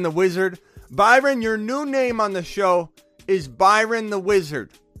 Byron the Wizard? Byron, your new name on the show is Byron the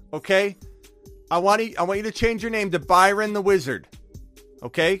Wizard, okay? I want you to change your name to Byron the Wizard,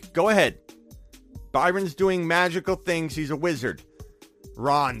 okay? Go ahead. Byron's doing magical things. He's a wizard.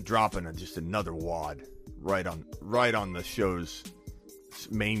 Ron dropping just another wad right on the show's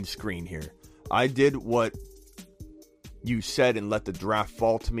main screen here. I did what you said and let the draft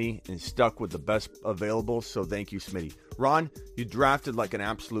fall to me and stuck with the best available, so thank you, Smitty. Ron, you drafted like an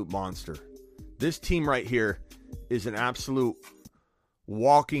absolute monster. This team right here is an absolute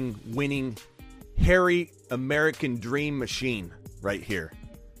walking, winning, hairy American dream machine right here.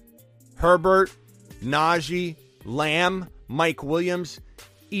 Herbert, Najee, Lamb, Mike Williams,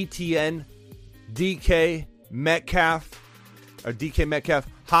 ETN, DK Metcalf,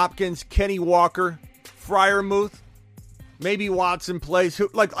 Hopkins, Kenny Walker, Freiermuth, maybe Watson plays.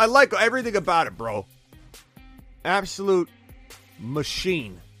 I like everything about it, bro. Absolute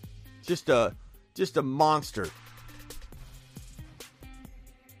machine. Just a monster.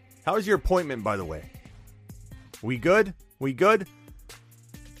 How was your appointment, by the way? We good? Where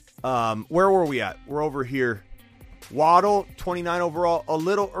were we at? We're over here. Waddle, 29 overall. A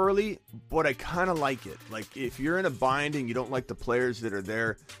little early, but I kind of like it. Like, if you're in a bind and you don't like the players that are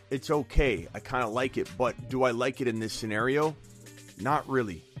there, it's okay. I kind of like it, but do I like it in this scenario? Not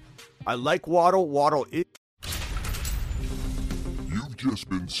really. I like Waddle. You've just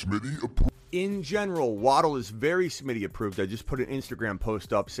been Smitty approved. In general, Waddle is very Smitty approved. I just put an Instagram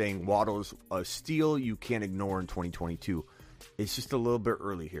post up saying Waddle is a steal you can't ignore in 2022. It's just a little bit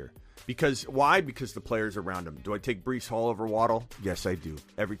early here. Because why? Because the players around him. Do I take Breece Hall over Waddle? Yes, I do.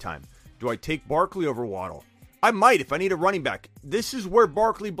 Every time. Do I take Barkley over Waddle? I might if I need a running back. This is where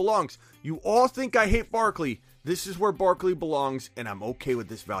Barkley belongs. You all think I hate Barkley. This is where Barkley belongs, and I'm okay with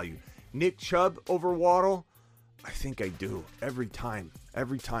this value. Nick Chubb over Waddle? I think I do. Every time.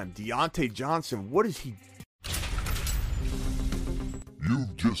 Every time. Deontay Johnson, what is he?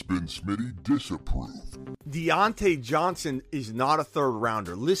 You've just been Smitty disapproved. Deontay Johnson is not a third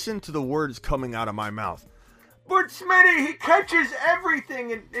rounder. Listen to the words coming out of my mouth. But Smitty, he catches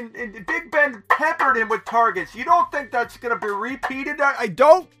everything, and Big Ben peppered him with targets. You don't think that's going to be repeated? I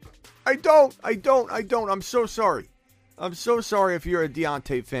don't. I'm so sorry. I'm so sorry if you're a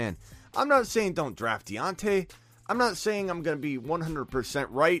Deontay fan. I'm not saying don't draft Deontay. I'm not saying I'm going to be 100%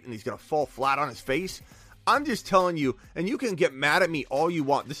 right and he's going to fall flat on his face. I'm just telling you, and you can get mad at me all you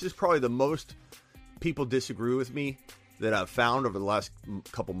want. This is probably the most people disagree with me that I've found over the last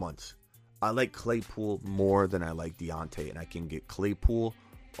couple months. I like Claypool more than I like Deontay, and I can get Claypool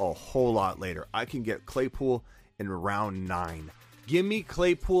a whole lot later. I can get Claypool in round 9. Give me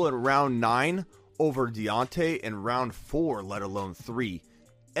Claypool in round 9 over Deontay in round 4, let alone 3.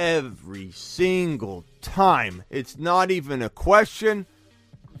 Every single time. It's not even a question.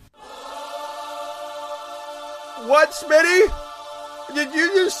 What, Smitty? Did you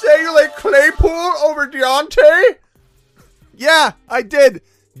just say you like Claypool over Deontay? Yeah, I did.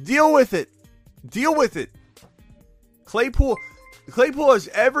 Deal with it. Deal with it. Claypool has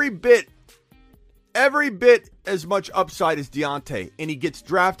every bit as much upside as Deontay, and he gets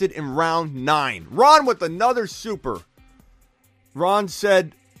drafted in round 9. Ron with another super. Ron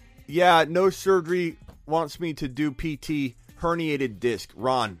said, yeah, no surgery, wants me to do PT, herniated disc.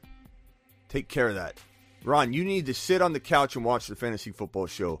 Ron, take care of that. Ron, you need to sit on the couch and watch the Fantasy Football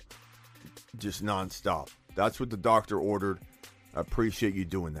Show just nonstop. That's what the doctor ordered. I appreciate you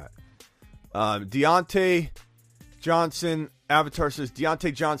doing that. Deontay Johnson, Avatar says,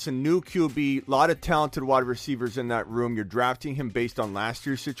 Deontay Johnson, new QB, a lot of talented wide receivers in that room. You're drafting him based on last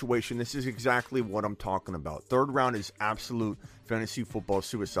year's situation. This is exactly what I'm talking about. Third round is absolute fantasy football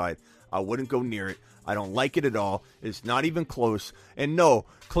suicide. I wouldn't go near it. I don't like it at all. It's not even close. And no,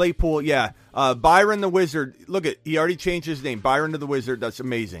 Claypool, yeah. Byron the Wizard, look at, he already changed his name. Byron to the Wizard, that's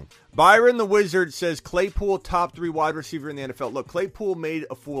amazing. Byron the Wizard says Claypool, top 3 wide receiver in the NFL. Look, Claypool made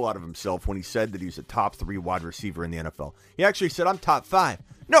a fool out of himself when he said that he was a top 3 wide receiver in the NFL. He actually said, I'm top 5.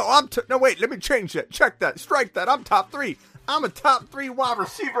 No, no, wait, let me change that. Check that, strike that. I'm top 3. I'm a top 3 wide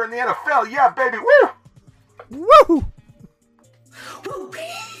receiver in the NFL. Yeah, baby, woo! Woo! Woo!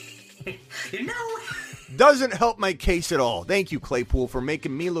 You know, Doesn't help my case at all. Thank you, Claypool, for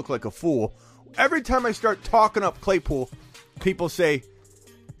making me look like a fool. Every time I start talking up Claypool, people say,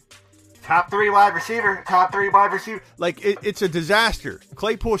 top 3 wide receiver, top 3 wide receiver. Like, it's a disaster.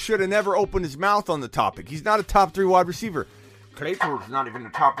 Claypool should have never opened his mouth on the topic. He's not a top 3 wide receiver. Claypool's not even the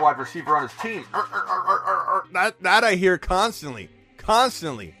top wide receiver on his team. That I hear constantly.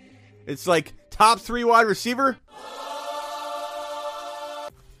 Constantly. It's like, top 3 wide receiver?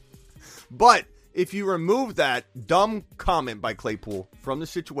 But if you remove that dumb comment by Claypool from the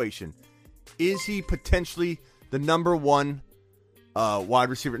situation, is he potentially the number 1 wide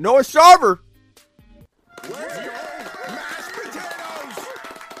receiver? Noah Sarver! let's go, mashed potatoes.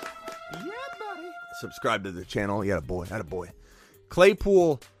 Yeah, buddy. Subscribe to the channel. Yeah, boy. Had a boy.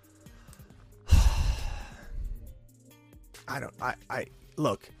 Claypool.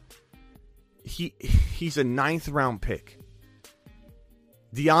 Look. He's a 9th round pick.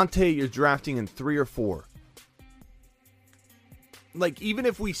 Deontay, you're drafting in 3 or 4. Like, even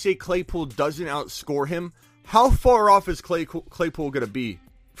if we say Claypool doesn't outscore him, how far off is Claypool going to be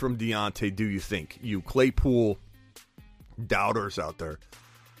from Deontay, do you think? You Claypool doubters out there.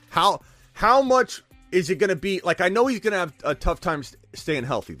 How much is it going to be? Like, I know he's going to have a tough time staying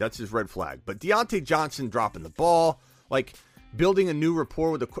healthy. That's his red flag. But Deontay Johnson dropping the ball, like, building a new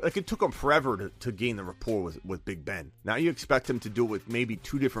rapport with it took him forever to gain the rapport with Big Ben. Now you expect him to do it with maybe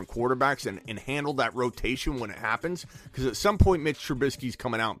 2 different quarterbacks and handle that rotation when it happens, because at some point Mitch Trubisky's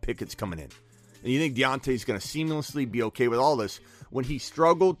coming out and Pickett's coming in. And you think Deontay's going to seamlessly be okay with all this when he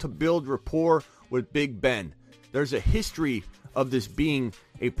struggled to build rapport with Big Ben. There's a history of this being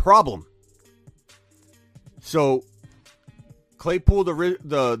a problem. So Claypool the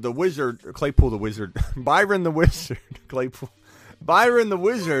Wizard, Byron the Wizard, Byron the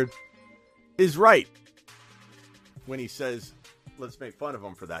Wizard is right when he says, let's make fun of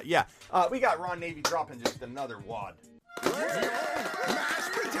him for that. Yeah, we got Ron Navy dropping just another wad.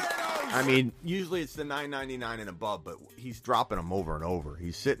 Mashed potatoes. I mean, usually it's the $9.99 and above, but he's dropping them over and over.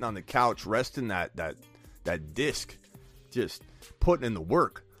 He's sitting on the couch resting that disc just putting in the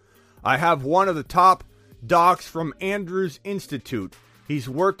work. I have one of the top docs from Andrews Institute. He's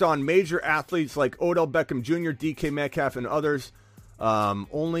worked on major athletes like Odell Beckham Jr., DK Metcalf, and others.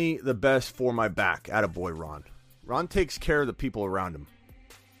 Only the best for my back. Attaboy, Ron. Ron takes care of the people around him.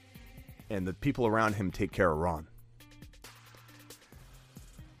 And the people around him take care of Ron.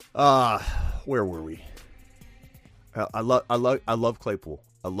 Where were we? I love Claypool.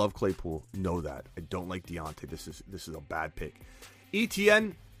 I love Claypool. Know that. I don't like Deontay. This is a bad pick.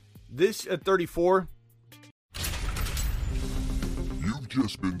 ETN, this at 34. You've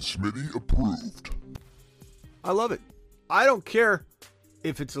just been Smitty approved. I love it. I don't care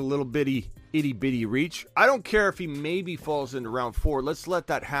if it's a little bitty, itty bitty reach. I don't care if he maybe falls into round 4. Let's let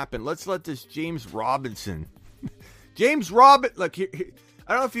that happen. Let's let this James Robinson. Look, I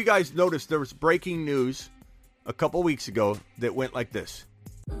don't know if you guys noticed, there was breaking news a couple weeks ago that went like this.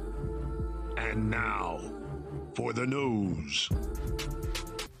 And now, for the news.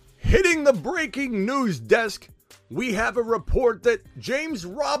 Hitting the breaking news desk, we have a report that James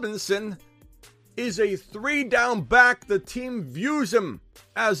Robinson is a 3-down back. The team views him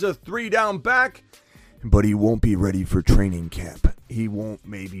as a 3-down back, but he won't be ready for training camp. He won't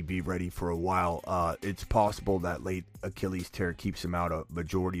maybe be ready for a while. It's possible that late Achilles tear keeps him out a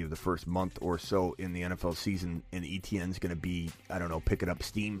majority of the first month or so in the NFL season, and ETN's going to be, I don't know, picking up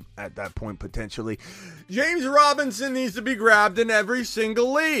steam at that point potentially. James Robinson needs to be grabbed in every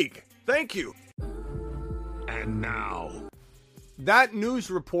single league. Thank you. And now, that news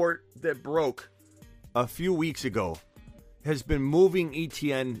report that broke a few weeks ago has been moving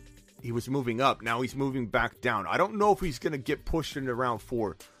ETN. He was moving up. Now he's moving back down. I don't know if he's going to get pushed into round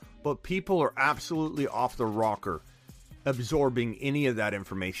 4, but people are absolutely off the rocker absorbing any of that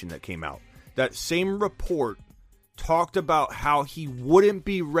information that came out. That same report talked about how he wouldn't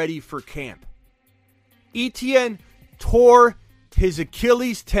be ready for camp. ETN tore his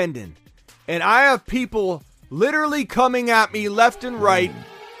Achilles tendon, and I have people literally coming at me left and right,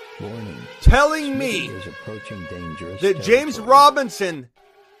 telling me that James Robinson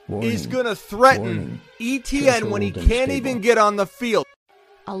is going to threaten ETN when he can't even get on the field.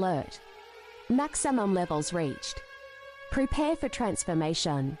 Alert. Maximum levels reached. Prepare for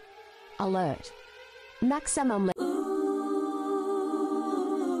transformation. Alert. Maximum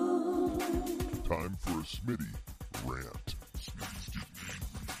Time for a Smitty rant.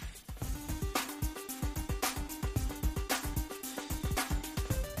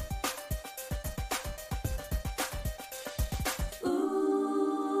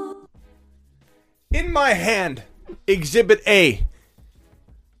 In my hand, Exhibit A,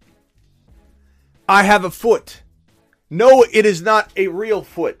 I have a foot. No, it is not a real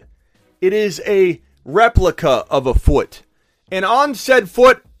foot. It is a replica of a foot. And on said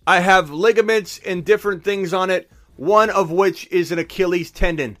foot, I have ligaments and different things on it, one of which is an Achilles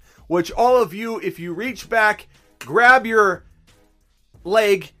tendon, which all of you, if you reach back, grab your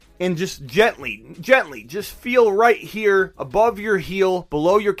leg and just gently, just feel right here above your heel,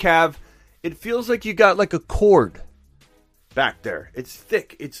 below your calf. It feels like you got like a cord back there. It's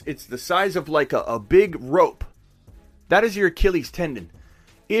thick. It's the size of like a big rope. That is your Achilles tendon.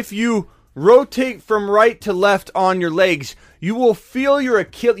 If you rotate from right to left on your legs, you will feel your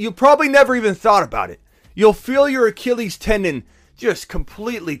Achilles. You probably never even thought about it. You'll feel your Achilles tendon just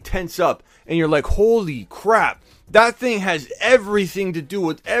completely tense up. And you're like, holy crap. That thing has everything to do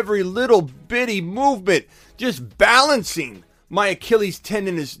with every little bitty movement. Just balancing. My Achilles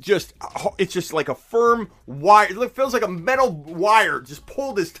tendon is it's just like a firm wire. It feels like a metal wire, just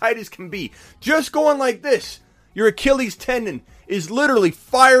pulled as tight as can be. Just going like this. Your Achilles tendon is literally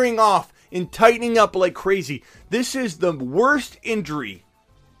firing off and tightening up like crazy. This is the worst injury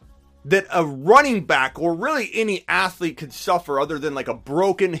that a running back or really any athlete could suffer other than like a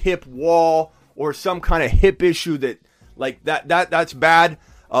broken hip wall or some kind of hip issue that's bad.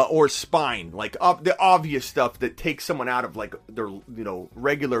 Or spine, like the obvious stuff that takes someone out of like their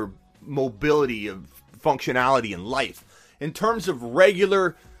regular mobility of functionality in life. In terms of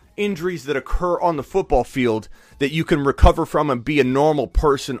regular injuries that occur on the football field that you can recover from and be a normal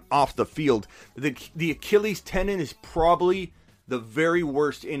person off the field, the Achilles tendon is probably the very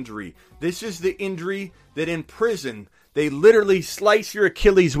worst injury. This is the injury that in prison they literally slice your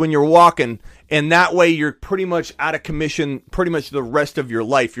Achilles when you're walking, and that way you're pretty much out of commission pretty much the rest of your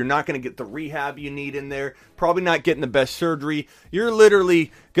life. You're not going to get the rehab you need in there, probably not getting the best surgery. You're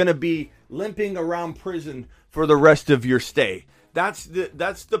literally going to be limping around prison for the rest of your stay. That's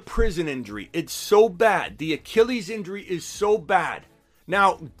the prison injury. It's so bad. The Achilles injury is so bad.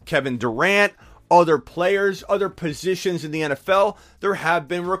 Now, Kevin Durant, other players, other positions in the NFL, there have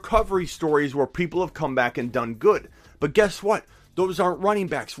been recovery stories where people have come back and done good. But guess what? Those aren't running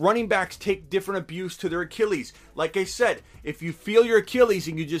backs. Running backs take different abuse to their Achilles. Like I said, if you feel your Achilles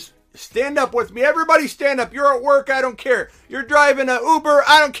and you just stand up with me, everybody stand up. You're at work, I don't care. You're driving an Uber,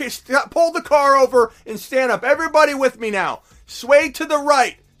 I don't care. Pull the car over and stand up. Everybody with me now. Sway to the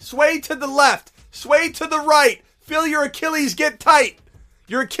right. Sway to the left. Sway to the right. Feel your Achilles get tight.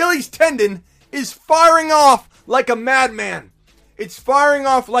 Your Achilles tendon is firing off like a madman. It's firing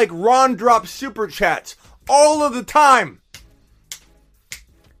off like Ron Drop super chats all of the time.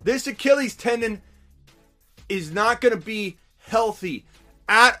 This Achilles tendon is not going to be healthy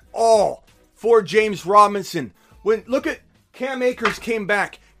at all for James Robinson. Look at Cam Akers came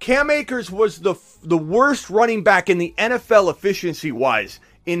back. Cam Akers was the worst running back in the NFL efficiency-wise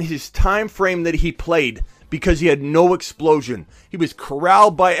in his time frame that he played because he had no explosion. He was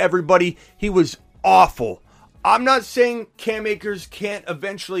corralled by everybody. He was awful. I'm not saying Cam Akers can't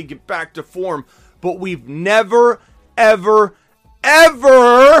eventually get back to form, but we've never, ever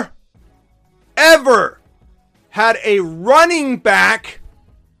had a running back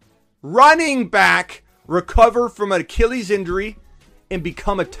recover from an Achilles injury and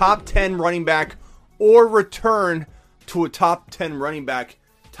become a top 10 running back or return to a top 10 running back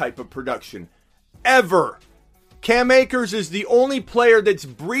type of production. Ever. Cam Akers is the only player that's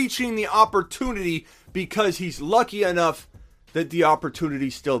breaching the opportunity because he's lucky enough that the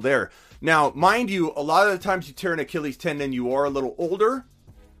opportunity's still there. Now, mind you, a lot of the times you tear an Achilles tendon, you are a little older.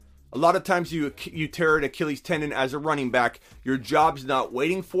 A lot of times you tear an Achilles tendon as a running back, your job's not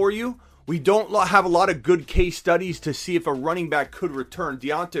waiting for you. We don't have a lot of good case studies to see if a running back could return.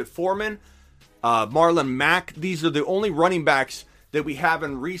 Deontay Foreman, Marlon Mack, these are the only running backs that we have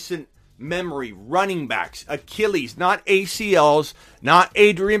in recent memory. Running backs, Achilles, not ACLs, not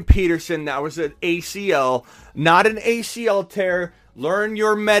Adrian Peterson, that was an ACL, not an ACL tear. Learn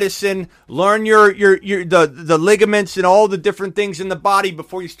your medicine, learn the ligaments and all the different things in the body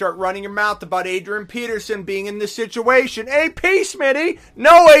before you start running your mouth about Adrian Peterson being in this situation. AP, Smitty,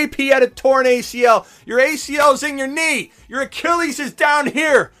 no AP had a torn ACL. Your ACL is in your knee. Your Achilles is down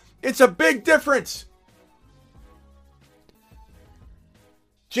here. It's a big difference.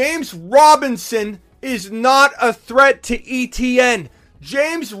 James Robinson is not a threat to ETN.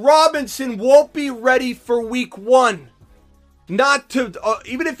 James Robinson won't be ready for week 1. Not to,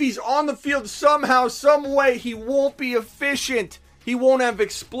 even if he's on the field somehow, some way, he won't be efficient. He won't have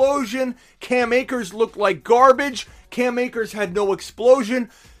explosion. Cam Akers looked like garbage. Cam Akers had no explosion.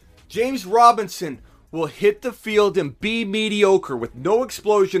 James Robinson will hit the field and be mediocre with no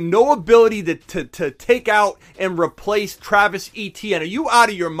explosion, no ability to take out and replace Travis Etienne. Are you out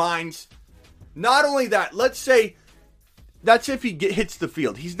of your minds? Not only that, let's say that's if he hits the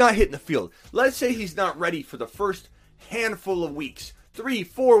field. He's not hitting the field. Let's say he's not ready for the first handful of weeks.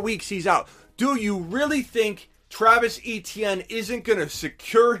 3-4 weeks he's out. Do you really think Travis Etienne isn't going to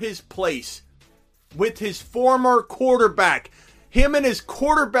secure his place with his former quarterback? Him and his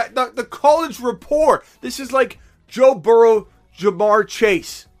quarterback, the college rapport. This is like Joe Burrow, Jamar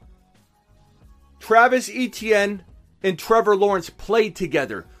Chase. Travis Etienne and Trevor Lawrence played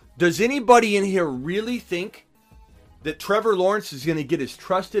together. Does anybody in here really think that Trevor Lawrence is going to get his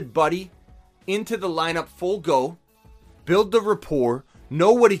trusted buddy into the lineup full go, build the rapport,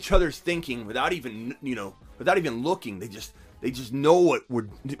 know what each other's thinking without even looking? They just know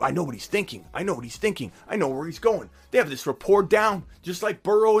I know what he's thinking. I know what he's thinking. I know where he's going. They have this rapport down, just like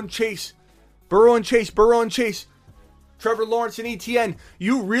Burrow and Chase. Trevor Lawrence and Etienne.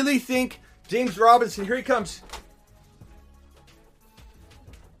 You really think James Robinson, here he comes.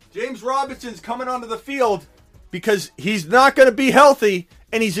 James Robinson's coming onto the field because he's not going to be healthy,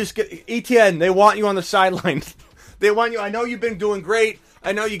 and he's just Etienne, they want you on the sideline. They want you. I know you've been doing great.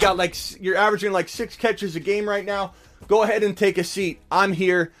 I know you're averaging like 6 catches a game right now. Go ahead and take a seat. I'm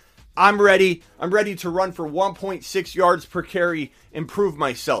here. I'm ready. I'm ready to run for 1.6 yards per carry, improve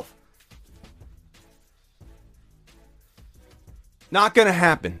myself. Not going to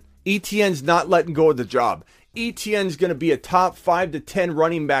happen. Etienne's not letting go of the job. Etienne's going to be a top 5 to 10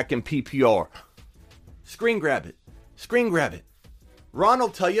 running back in PPR. Screen grab it. Ron will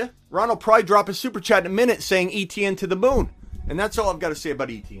tell you. Ron will probably drop a super chat in a minute saying Etienne to the moon. And that's all I've got to say about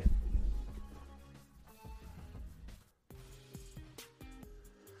Etienne.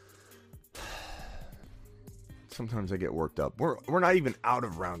 Sometimes I get worked up. We're not even out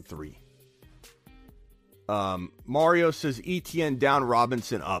of round 3. Mario says Etienne down,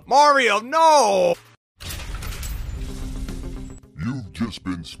 Robinson up. Mario, no! You've just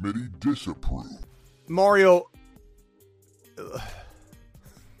been Smitty disapproved. Mario,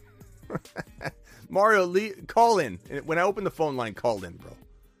 call in. When I open the phone line, call in, bro.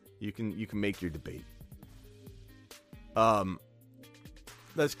 You can make your debate.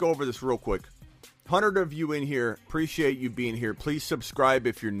 Let's go over this real quick. 100 of you in here. Appreciate you being here. Please subscribe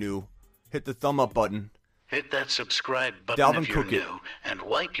if you're new. Hit the thumb up button. Hit that subscribe button Dalvin if you're Cook it. new, and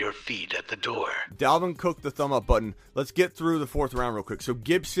wipe your feet at the door. Dalvin Cook, the thumb up button. Let's get through the fourth round real quick. So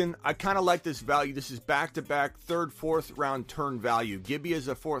Gibson, I kind of like this value. This is back-to-back third, fourth round turn value. Gibby is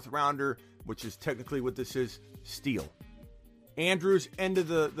a fourth rounder, which is technically what this is, steal. Andrews, end of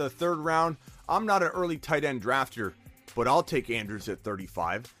the third round. I'm not an early tight end drafter, but I'll take Andrews at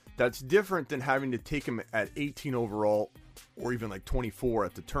 35. That's different than having to take him at 18 overall or even like 24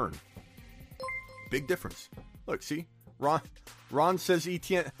 at the turn. Big difference. Look, see? Ron says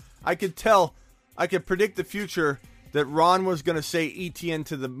ETN. I could tell, I could predict the future that Ron was going to say ETN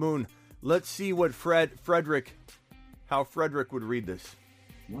to the moon. Let's see what how Frederick would read this.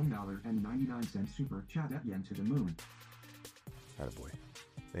 $1.99 super chat at yen to the moon. Attaboy.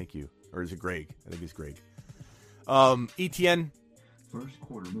 Thank you. Or is it Greg? I think it's Greg. ETN. First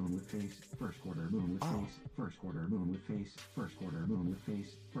quarter moon with face, first quarter moon with face, first quarter moon with face, first quarter moon with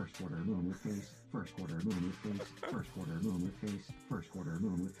face, first quarter moon with face, first quarter moon with face, first quarter moon with face, first quarter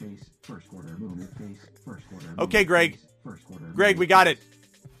moon with face, first quarter moon with face, first quarter. Okay, Greg. Greg, we got it.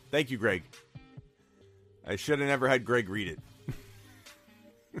 Thank you, Greg. I should have never had Greg read it.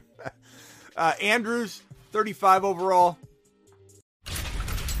 Andrews, 35 overall.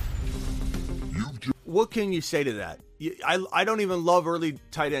 What can you say to that? I don't even love early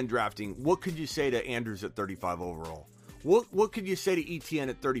tight end drafting. What could you say to Andrews at 35 overall? What could you say to ETN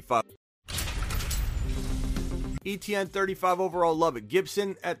at 35? ETN 35 overall, love it.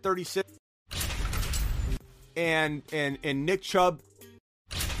 Gibson at 36. And Nick Chubb.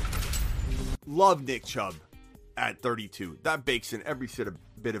 Love Nick Chubb at 32. That bakes in every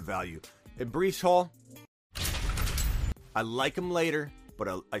bit of value. And Breece Hall, I like him later,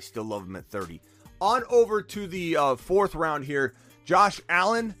 but I still love him at 30. On over to the fourth round here. Josh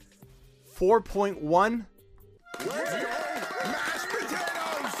Allen, 4.1. Let's go! Mashed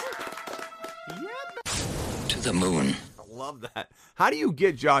potatoes! Yep. To the moon. I love that. How do you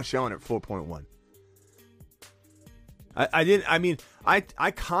get Josh Allen at 4.1?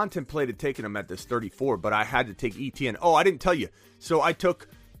 I contemplated taking him at this 34, but I had to take ETN. Oh, I didn't tell you. So I took,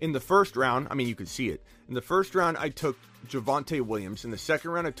 in the first round, I mean, you can see it. In the first round, I took Javonte Williams. In the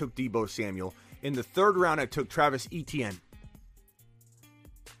second round, I took Deebo Samuel. In the third round, I took Travis Etienne.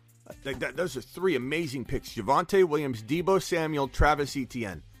 Those are three amazing picks. Javonte Williams, Deebo Samuel, Travis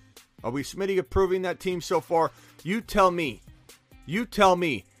Etienne. Are we Smitty approving that team so far? You tell me.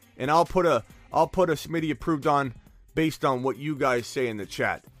 And I'll put a Smitty approved on based on what you guys say in the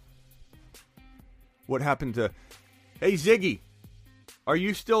chat. What happened to... Hey, Ziggy. Are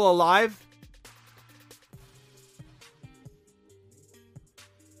you still alive?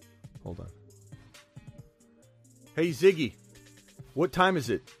 Hold on. Hey, Ziggy, what time is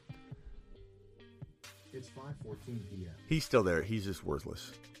it? It's 5:14 p.m. He's still there. He's just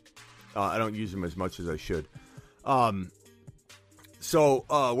worthless. I don't use him as much as I should. So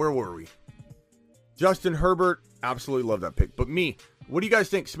where were we? Justin Herbert, absolutely love that pick. But me, what do you guys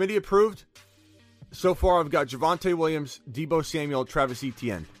think? Smitty approved? So far, I've got Javonte Williams, Deebo Samuel, Travis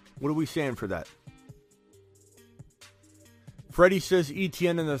Etienne. What are we saying for that? Freddie says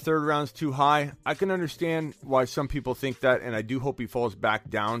ETN in the third round's too high. I can understand why some people think that, and I do hope he falls back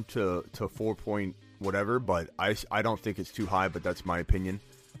down to 4 point whatever, but I don't think it's too high, but that's my opinion.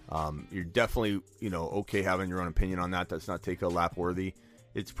 You're definitely, okay having your own opinion on that. That's not take a lap worthy.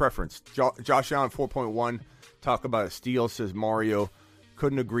 It's preference. Josh Allen 4.1. Talk about a steal, says Mario.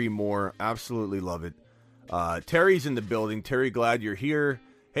 Couldn't agree more. Absolutely love it. Terry's in the building. Terry, glad you're here.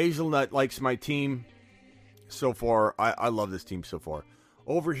 Hazelnut likes my team. So far, I love this team so far.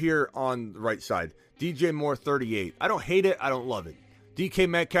 Over here on the right side, DJ Moore 38. I don't hate it. I don't love it. DK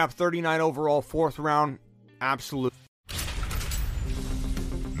Metcalf 39 overall, fourth round. Absolute.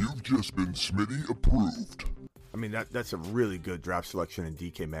 You've just been Smitty approved. I mean, that's a really good draft selection in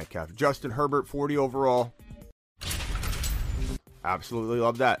DK Metcalf. Justin Herbert 40 overall. Absolutely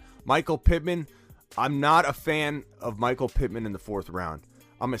love that. Michael Pittman. I'm not a fan of Michael Pittman in the fourth round.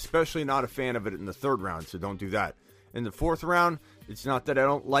 I'm especially not a fan of it in the third round, so don't do that. In the fourth round, it's not that I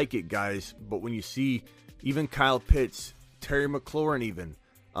don't like it, guys, but when you see even Kyle Pitts, Terry McLaurin even,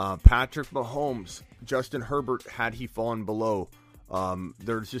 Patrick Mahomes, Justin Herbert, had he fallen below,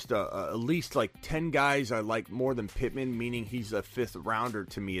 there's just at least like 10 guys I like more than Pittman, meaning he's a fifth rounder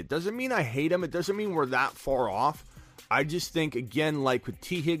to me. It doesn't mean I hate him. It doesn't mean we're that far off. I just think, again, like with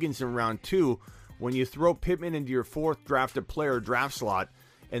T. Higgins in round 2, when you throw Pittman into your fourth drafted player draft slot,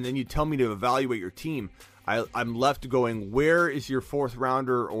 and then you tell me to evaluate your team, I'm left going, where is your fourth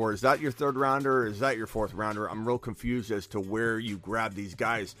rounder, or is that your third rounder, or is that your fourth rounder? I'm real confused as to where you grab these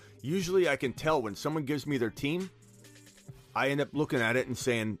guys. Usually I can tell when someone gives me their team, I end up looking at it and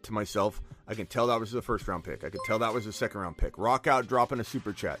saying to myself, I can tell that was the first round pick. I can tell that was a second round pick. Rockout dropping a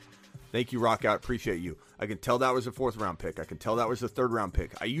super chat. Thank you, Rockout. Appreciate you. I can tell that was a fourth round pick. I can tell that was a third round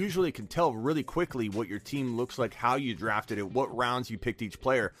pick. I usually can tell really quickly what your team looks like, how you drafted it, what rounds you picked each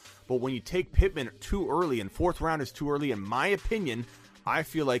player. But when you take Pittman too early, and fourth round is too early, in my opinion, I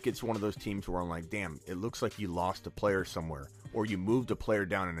feel like it's one of those teams where I'm like, damn, it looks like you lost a player somewhere, or you moved a player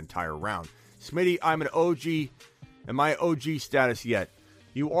down an entire round. Smitty, I'm an OG. Am I OG status yet?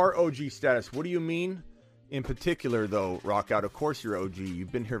 You are OG status. What do you mean? In particular, though, Rockout, of course you're OG.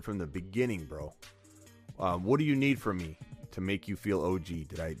 You've been here from the beginning, bro. What do you need from me to make you feel OG?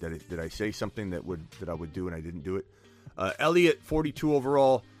 Did I say something that I would do and I didn't do it? Elliott, 42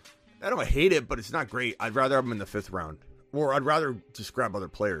 overall. I don't hate it, but it's not great. I'd rather have him in the fifth round, or I'd rather just grab other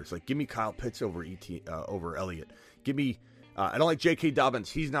players. Like, give me Kyle Pitts over over Elliott. Give me. I don't like J.K. Dobbins.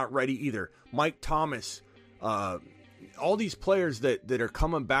 He's not ready either. Mike Thomas. All these players that are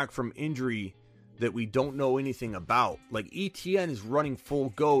coming back from injury that we don't know anything about. Like ETN is running full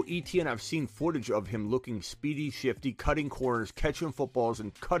go. ETN, I've seen footage of him looking speedy, shifty, cutting corners, catching footballs,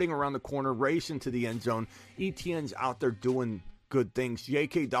 and cutting around the corner, racing to the end zone. ETN's out there doing good things.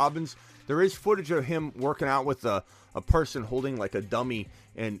 J.K. Dobbins, there is footage of him working out with a person holding like a dummy,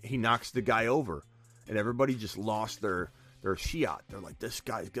 and he knocks the guy over. And everybody just lost their shiat. They're like, this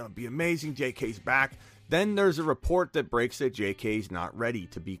guy's going to be amazing. J.K.'s back. Then there's a report that breaks that J.K.'s not ready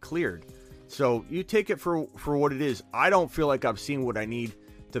to be cleared. So you take it for what it is. I don't feel like I've seen what I need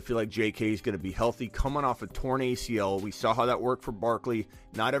to feel like J.K. is going to be healthy. Coming off a torn ACL, we saw how that worked for Barkley.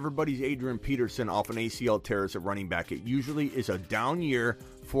 Not everybody's Adrian Peterson off an ACL tear as a running back. It usually is a down year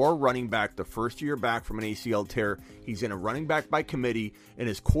for a running back. The first year back from an ACL tear, he's in a running back by committee, and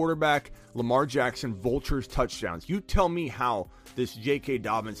his quarterback, Lamar Jackson, vultures touchdowns. You tell me how this J.K.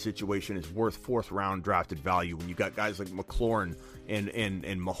 Dobbins situation is worth fourth round drafted value when you got guys like McLaurin and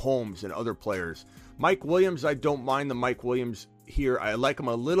Mahomes and other players. Mike Williams, I don't mind the Mike Williams here. I like him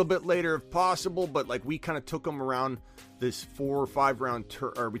a little bit later if possible, but like we kind of took him around this 4 or 5 round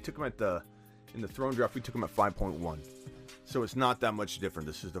or we took him in the throne draft, we took him at 5.1. So it's not that much different.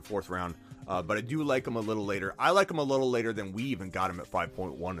 This is the fourth round. But I do like him a little later. I like him a little later than we even got him at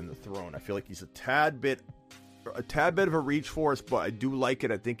 5.1 in the throne. I feel like he's a tad bit of a reach for us, but I do like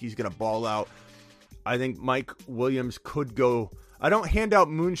it. I think he's going to ball out. I think Mike Williams could go. I don't hand out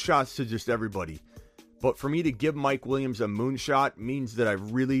moonshots to just everybody, but for me to give Mike Williams a moonshot means that I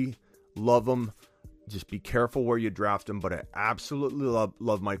really love him. Just be careful where you draft him, but I absolutely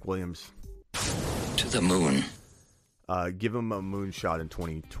love Mike Williams. To the moon. Give him a moonshot in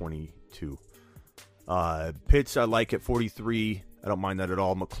 2022. Pitts, I like at 43. I don't mind that at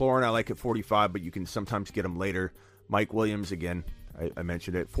all. McLaurin, I like at 45, but you can sometimes get him later. Mike Williams, again, I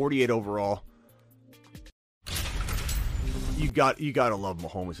mentioned it. 48 overall. You got to love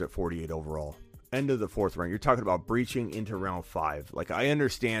Mahomes at 48 overall. End of the fourth round. You're talking about breaching into round 5. Like, I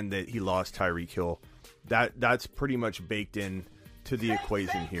understand that he lost Tyreek Hill. That's pretty much baked in to the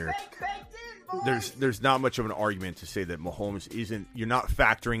equation here. There's not much of an argument to say that Mahomes isn't. You're not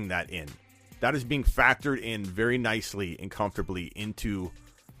factoring that in. That is being factored in very nicely and comfortably into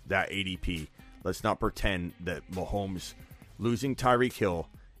that ADP. Let's not pretend that Mahomes losing Tyreek Hill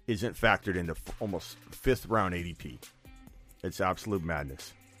isn't factored into almost 5th round ADP. It's absolute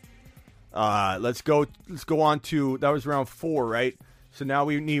madness. Let's go on to, that was round 4, right? So now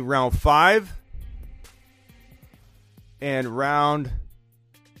we need round 5 and round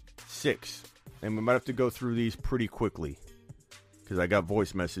 6. And we might have to go through these pretty quickly because I got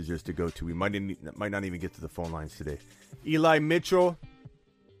voice messages to go to. We might not even get to the phone lines today. Eli Mitchell,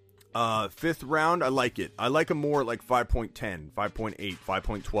 5th round. I like it. I like him more at like 5.10, 5.8,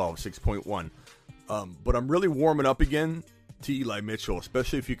 5.12, 6.1. But I'm really warming up again to Eli Mitchell,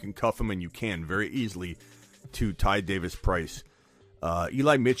 especially if you can cuff him, and you can very easily, to Ty Davis Price.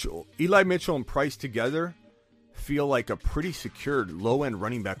 Eli Mitchell and Price together feel like a pretty secured low-end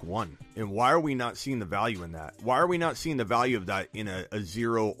running back 1. And why are we not seeing the value in that? Why are we not seeing the value of that in a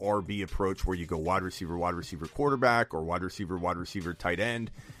zero RB approach where you go wide receiver, quarterback, or wide receiver, tight end,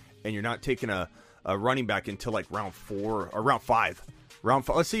 and you're not taking a running back until like round 4 or round 5.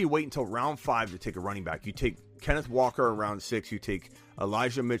 Let's say you wait until round 5 to take a running back. You take Kenneth Walker in round 6. You take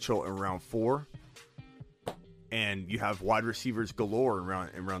Elijah Mitchell in round 4. And you have wide receivers galore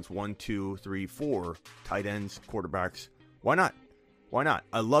in rounds 1, 2, 3, 4, tight ends, quarterbacks. Why not?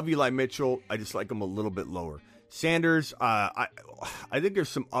 I love Eli Mitchell. I just like him a little bit lower. Sanders, I think there's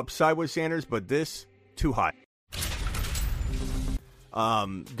some upside with Sanders, but this too high.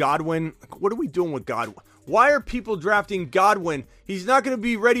 Godwin, what are we doing with Godwin? Why are people drafting Godwin? He's not going to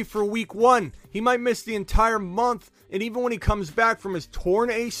be ready for week 1. He might miss the entire month. And even when he comes back from his torn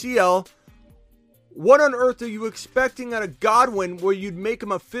ACL, what on earth are you expecting out of Godwin where you'd make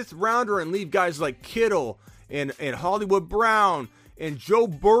him a 5th rounder and leave guys like Kittle and Hollywood Brown and Joe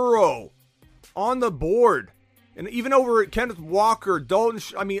Burrow on the board? And even over at Kenneth Walker, Dalton,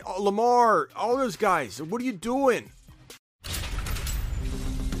 Lamar, all those guys. What are you doing?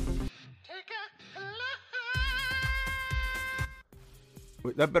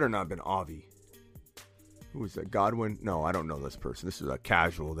 Wait, that better not have been Avi. Who was that? Godwin? No, I don't know this person. This is a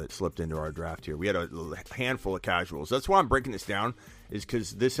casual that slipped into our draft here. We had a handful of casuals. That's why I'm breaking this down, is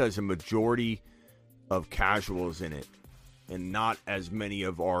because this has a majority of casuals in it and not as many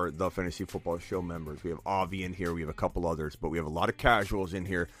of the Fantasy Football Show members. We have Avi in here. We have a couple others, but we have a lot of casuals in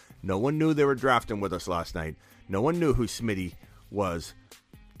here. No one knew they were drafting with us last night. No one knew who Smitty was.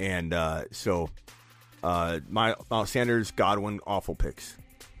 And Miles Sanders, Godwin, awful picks.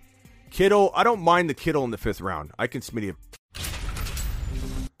 Kittle, I don't mind the Kittle in the 5th round. I can Smitty.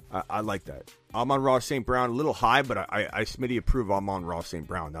 I like that. I'm on Ross St. Brown, a little high, but I Smitty approve. I'm on Ross St.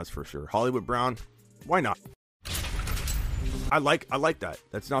 Brown, that's for sure. Hollywood Brown, why not? I like that.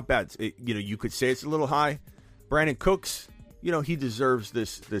 That's not bad. You could say it's a little high. Brandon Cooks, he deserves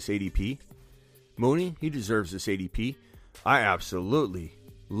this ADP. Mooney, he deserves this ADP. I absolutely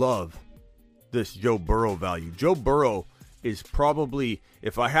love this Joe Burrow value. Joe Burrow is probably,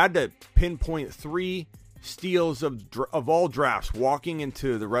 if I had to pinpoint 3 steals of all drafts walking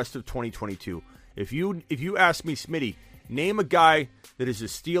into the rest of 2022, if you ask me, Smitty, name a guy that is a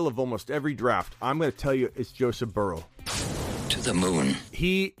steal of almost every draft, I'm going to tell you it's Joseph Burrow. To the moon.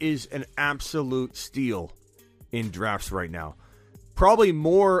 He is an absolute steal in drafts right now. Probably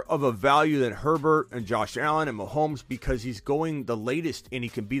more of a value than Herbert and Josh Allen and Mahomes because he's going the latest and he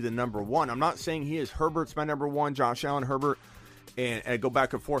can be the number 1. I'm not saying he is. Herbert's my number 1, Josh Allen, Herbert, and I go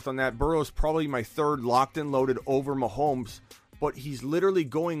back and forth on that. Burrow's probably my 3rd locked and loaded over Mahomes, but he's literally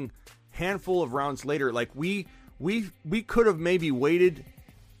going handful of rounds later. Like we could have maybe waited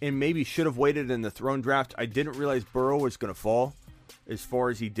and maybe should have waited in the throne draft. I didn't realize Burrow was going to fall as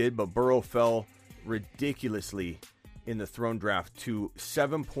far as he did, but Burrow fell ridiculously in the throne draft to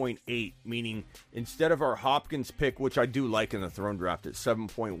 7.8, meaning instead of our Hopkins pick, which I do like in the throne draft at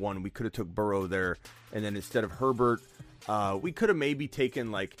 7.1, we could have took Burrow there, and then instead of Herbert, we could have maybe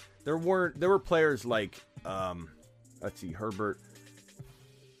taken there were players like let's see, Herbert.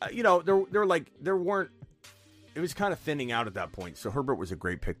 It was kind of thinning out at that point, so Herbert was a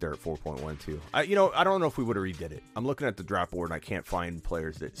great pick there at 4.12. I don't know if we would have redid it. I'm looking at the draft board and I can't find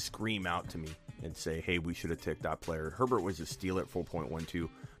players that scream out to me and say, hey, we should have taken that player. Herbert was a steal at 4.12,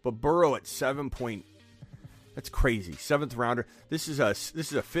 but Burrow at 7. That's crazy. 7th rounder. This is a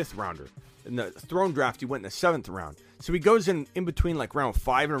 5th rounder. In the throne draft, he went in the 7th round. So he goes in between round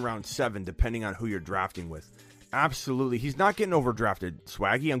 5 and round 7, depending on who you're drafting with. Absolutely. He's not getting overdrafted,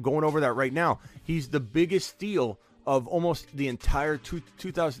 Swaggy. I'm going over that right now. He's the biggest steal of almost the entire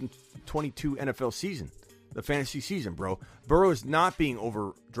 2022 NFL season. The fantasy season, bro. Burrow is not being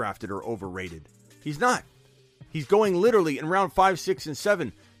overdrafted or overrated. He's not. He's going literally in round 5, 6, and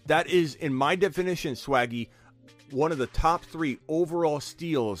 7. That is, in my definition, Swaggy, one of the top 3 overall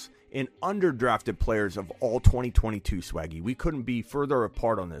steals in underdrafted players of all 2022, Swaggy. We couldn't be further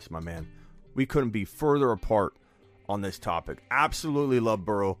apart on this, my man. We couldn't be further apart on this topic. Absolutely love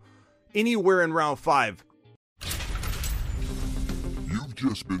Burrow. Anywhere in round 5. You've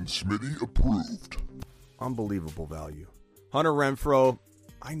just been Smitty approved. Unbelievable value. Hunter Renfrow,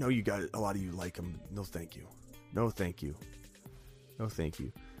 I know you guys, a lot of you like him. No thank you. No thank you. No thank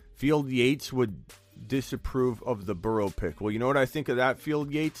you. Field Yates would disapprove of the Burrow pick. Well, you know what I think of that,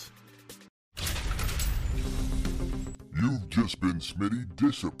 Field Yates? You've just been Smitty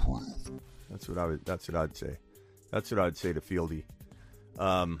disapproved. That's what I'd say. That's what I'd say to Fieldy.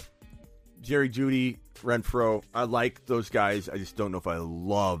 Jerry Jeudy, Renfrow, I like those guys. I just don't know if I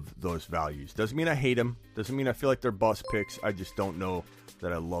love those values. Doesn't mean I hate them. Doesn't mean I feel like they're bust picks. I just don't know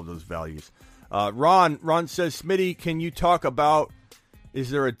that I love those values. Ron says, Smitty, can you talk about,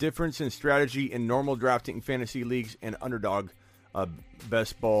 is there a difference in strategy in normal drafting fantasy leagues and underdog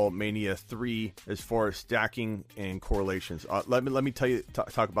Best Ball Mania 3 as far as stacking and correlations? Let me tell you,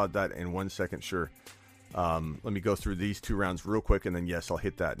 talk about that in 1 second. Sure. Let me go through these 2 rounds real quick, and then, yes, I'll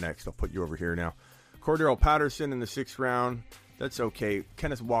hit that next. I'll put you over here now. Cordero Patterson in the 6th round. That's okay.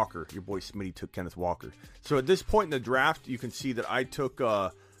 Kenneth Walker. Your boy Smitty took Kenneth Walker. So at this point in the draft, you can see that I took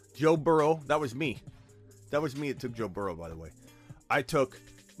Joe Burrow. That was me. That was me that took Joe Burrow, by the way. I took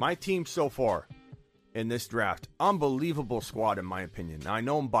my team so far. in this draft. Unbelievable squad, in my opinion. Now, I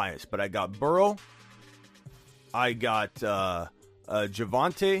know I'm biased, but I got Burrow. I got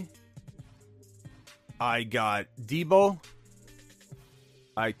Javonte. I got Debo.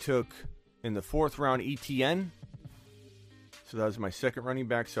 I took, in the 4th round, ETN. So that was my second running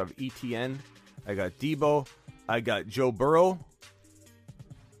back. So I have ETN. I got Debo. I got Joe Burrow.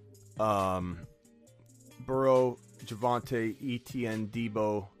 Burrow, Javonte, ETN,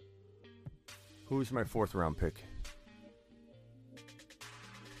 Debo. Who's my 4th round pick?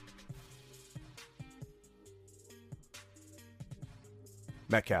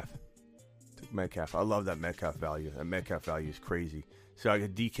 Metcalf. Took Metcalf. I love that Metcalf value. That Metcalf value is crazy. So I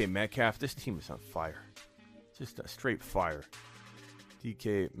got DK Metcalf. This team is on fire. Just a straight fire.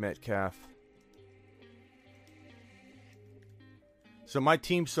 DK Metcalf. So my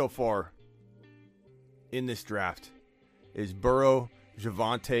team so far in this draft is Burrow,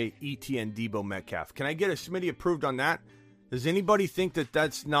 Javonte, ETN, Debo, Metcalf. Can I get a Smitty approved on that? Does anybody think that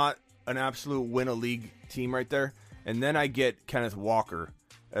that's not an absolute win-a-league team right there? And then I get Kenneth Walker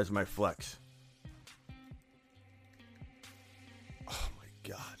as my flex. Oh, my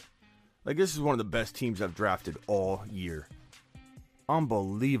God. Like, this is one of the best teams I've drafted all year.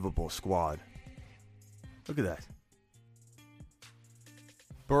 Unbelievable squad. Look at that.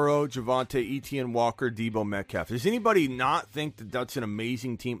 Burrow, Javonte, ETN, Walker, Debo, Metcalf. Does anybody not think that that's an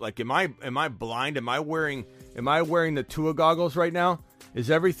amazing team? Like, am I blind? Am I wearing the Tua goggles right now? Is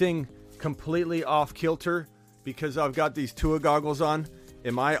everything completely off kilter because I've got these Tua goggles on?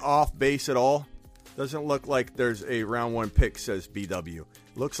 Am I off base at all? Doesn't look like there's a round 1 pick, says BW.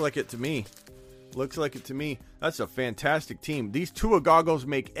 Looks like it to me. Looks like it to me. That's a fantastic team. These Tua goggles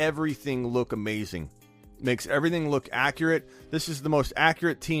make everything look amazing. Makes everything look accurate. This is the most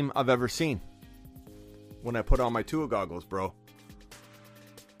accurate team I've ever seen when I put on my Tua goggles, bro.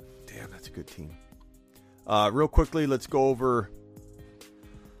 Damn, that's a good team. Real quickly, let's go over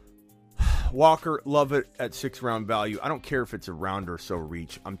Walker. Love it at 6th round value. I don't care if it's a round or so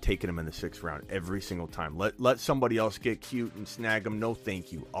reach. I'm taking him in the 6th round every single time. Let somebody else get cute and snag him. No,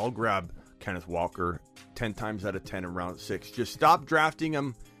 thank you. I'll grab Kenneth Walker 10 times out of 10 in round 6. Just stop drafting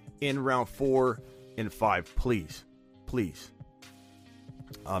him in round 4 and 5, please.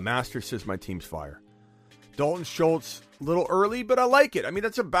 Master says my team's fire. Dalton Schultz, a little early, but I like it. I mean,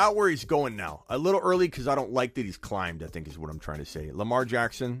 that's about where he's going now. A little early because I don't like that he's climbed, I think is what I'm trying to say. Lamar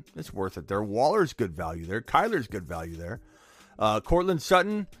Jackson, it's worth it there. Waller's good value there. Kyler's good value there. Cortland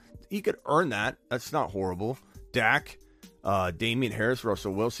Sutton, he could earn that. That's not horrible. Dak, Damian Harris,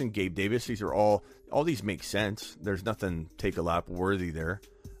 Russell Wilson, Gabe Davis. These are all these make sense. There's nothing take a lap worthy there.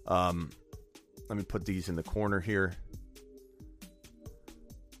 Let me put these in the corner here.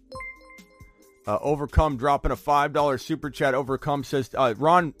 Overcome dropping a $5 super chat. Overcome says,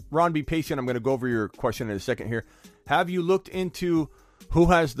 Ron, be patient. I'm going to go over your question in a second here. Have you looked into who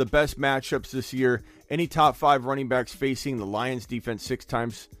has the best matchups this year? Any top 5 running backs facing the Lions defense 6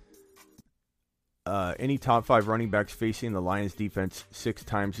 times? Any top 5 running backs facing the Lions defense 6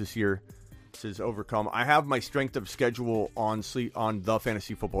 times this year? Says Overcome. I have my strength of schedule on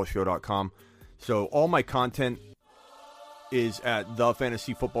thefantasyfootballshow.com. So all my content is at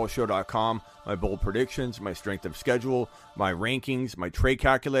thefantasyfootballshow.com. My bold predictions, my strength of schedule, my rankings, my trade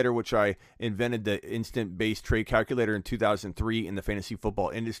calculator, which I invented the instant-based trade calculator in 2003 in the fantasy football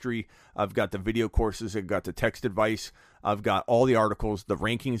industry. I've got the video courses. I've got the text advice. I've got all the articles, the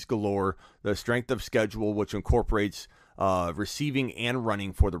rankings galore, the strength of schedule, which incorporates receiving and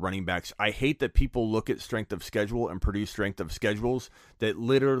running for the running backs. I hate that people look at strength of schedule and produce strength of schedules that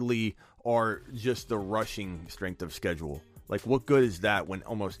literally are just the rushing strength of schedule. Like, what good is that when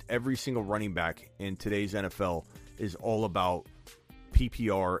almost every single running back in today's NFL is all about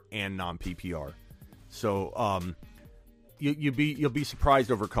PPR and non-PPR? So you'll be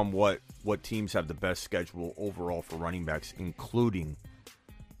surprised, Overcome, what teams have the best schedule overall for running backs, including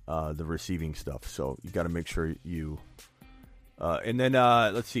the receiving stuff. So you got to make sure you and then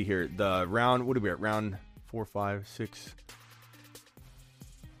let's see here. The round, what are we at? Round 4, 5, 6.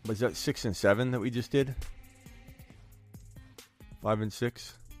 Was that 6 and 7 that we just did? 5 and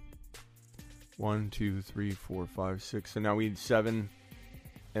 6. 1, 2, 3, 4, 5, 6. So now we need 7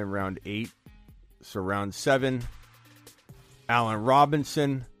 and round 8. So round 7, Allen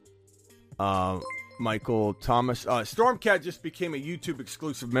Robinson, Michael Thomas. Stormcat just became a YouTube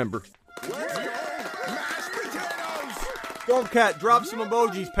exclusive member. Stormcat, drop some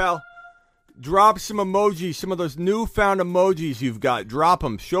emojis, pal. Drop some emojis. Some of those newfound emojis you've got. Drop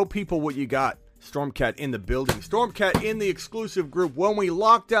them. Show people what you got. Stormcat in the building. Stormcat in the exclusive group. When we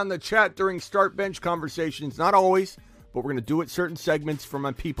lock down the chat during start bench conversations, not always, but we're going to do it certain segments for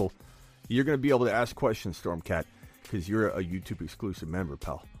my people. You're going to be able to ask questions, Stormcat, because you're a YouTube exclusive member,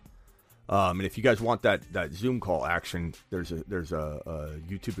 pal. And if you guys want that Zoom call action, there's a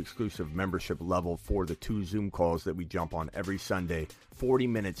YouTube exclusive membership level for the 2 Zoom calls that we jump on every Sunday. 40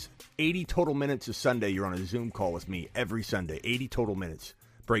 minutes, 80 total minutes a Sunday. You're on a Zoom call with me every Sunday. 80 total minutes,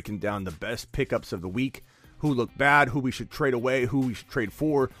 breaking down the best pickups of the week, who look bad, who we should trade away, who we should trade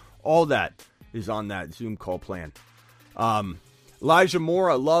for. All that is on that Zoom call plan. Elijah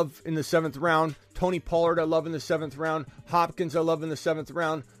Moore, I love in the 7th round. Tony Pollard, I love in the 7th round. Hopkins, I love in the 7th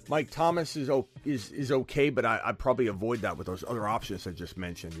round. Mike Thomas is okay, but I'd probably avoid that with those other options I just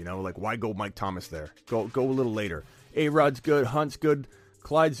mentioned. You know, like why go Mike Thomas there? Go a little later. A-Rod's good. Hunt's good.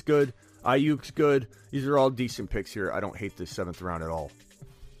 Clyde's good. Ayuk's good. These are all decent picks here. I don't hate this 7th round at all.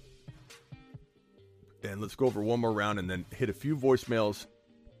 And let's go over one more round and then hit a few voicemails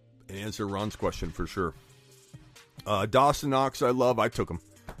and answer Ron's question for sure. Dawson Knox, I love. I took him.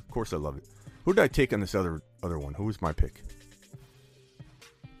 Of course I love it. Who did I take on this other one? Who was my pick?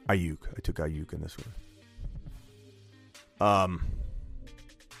 Ayuk. I took Ayuk in this one.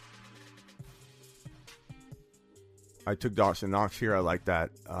 I took Dawson Knox here. I like that.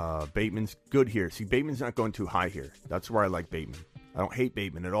 Bateman's good here. See, Bateman's not going too high here. That's where I like Bateman. I don't hate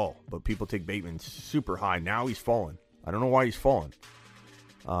Bateman at all, but people take Bateman super high. Now he's fallen. I don't know why he's fallen.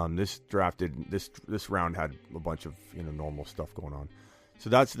 This round had a bunch of normal stuff going on. So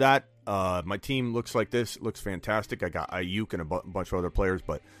that's that. My team looks like this. It looks fantastic. I got Ayuk and a bunch of other players,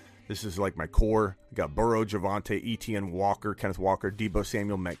 but this is like my core. I got Burrow, Javonte, Etienne, Walker, Kenneth Walker, Debo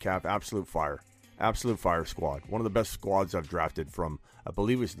Samuel, Metcalf. Absolute fire. Absolute fire squad. One of the best squads I've drafted from, I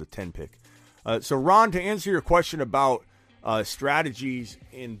believe it was the 10 pick. So Ron, to answer your question about strategies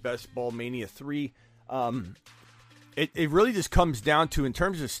in Best Ball Mania 3, it really just comes down to, in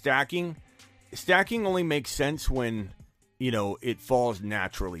terms of stacking only makes sense when it falls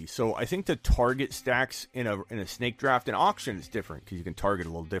naturally. So I think to target stacks in a snake draft, in auction it's different because you can target a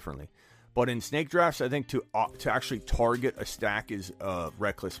little differently. But in snake drafts, I think to actually target a stack is a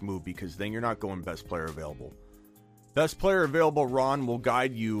reckless move, because then you're not going best player available. Best player available, Ron, will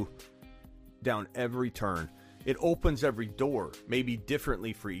guide you down every turn. It opens every door, maybe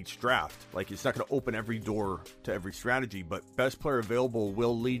differently for each draft. Like, it's not going to open every door to every strategy, but best player available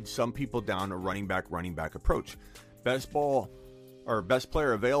will lead some people down a running back approach. Best player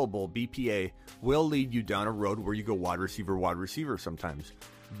available, BPA, will lead you down a road where you go wide receiver sometimes.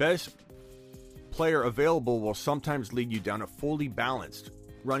 Best player available will sometimes lead you down a fully balanced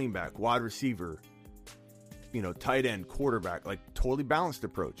running back, wide receiver, tight end, quarterback, like totally balanced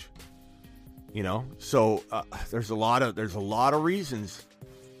approach. So there's a lot of reasons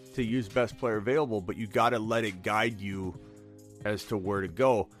to use best player available, but you got to let it guide you as to where to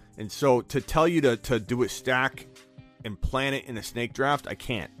go. And so to tell you to do a stack and plan it in a snake draft, I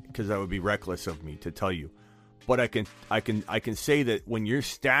can't, because that would be reckless of me to tell you. But I can say that when you're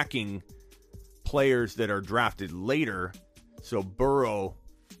stacking players that are drafted later, so Burrow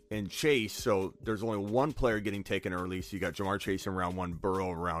and Chase, so there's only one player getting taken early, so you got Jamar Chase in round 1,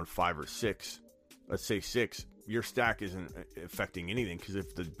 Burrow around 5 or 6. Let's say 6. Your stack isn't affecting anything, because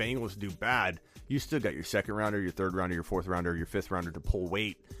if the Bengals do bad, you still got your 2nd rounder, your 3rd rounder, your 4th rounder, your 5th rounder to pull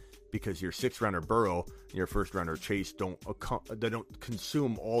weight, because your 6th rounder Burrow and your 1st rounder Chase don't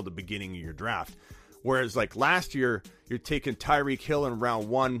consume all the beginning of your draft. Whereas like last year, you're taking Tyreek Hill in round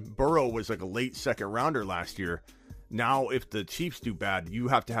 1. Burrow was like a late 2nd rounder last year. Now, if the Chiefs do bad, you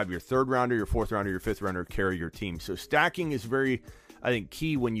have to have your 3rd rounder, your 4th rounder, your 5th rounder carry your team. So stacking is very, I think,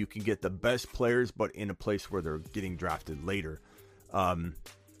 key when you can get the best players, but in a place where they're getting drafted later.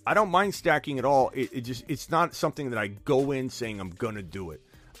 I don't mind stacking at all. It's not something that I go in saying I'm going to do it.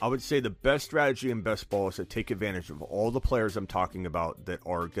 I would say the best strategy in best ball is to take advantage of all the players I'm talking about that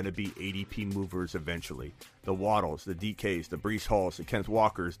are going to be ADP movers eventually. The Waddles, the DKs, the Breece Halls, the Kenneth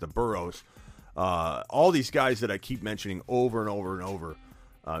Walkers, the Burrows, all these guys that I keep mentioning over and over and over.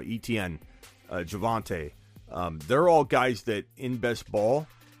 Etienne, Javonte, they're all guys that in best ball,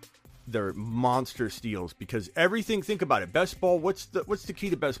 they're monster steals, because everything, think about it. Best ball, what's the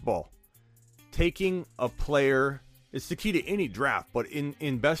key to best ball? Taking a player. It's the key to any draft, but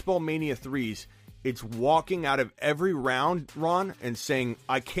in Best Ball Mania 3s, it's walking out of every round, Ron, and saying,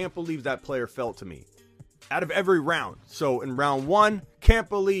 I can't believe that player fell to me. Out of every round. So in round 1, can't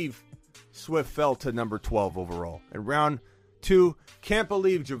believe Swift fell to number 12 overall. In round 2, can't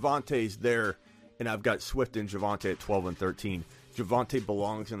believe Javonte's there, and I've got Swift and Javonte at 12 and 13. Javonte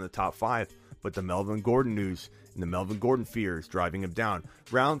belongs in the top 5, but the Melvin Gordon news and the Melvin Gordon fear is driving him down.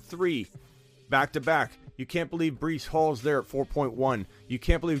 Round 3, back-to-back. You can't believe Breece Hall's there at 4.1. You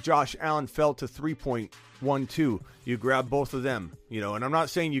can't believe Josh Allen fell to 3.12. You grab both of them, and I'm not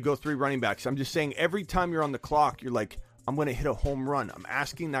saying you go 3 running backs. I'm just saying every time you're on the clock, you're like, I'm going to hit a home run. I'm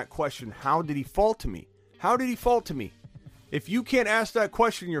asking that question. How did he fall to me? How did he fall to me? If you can't ask that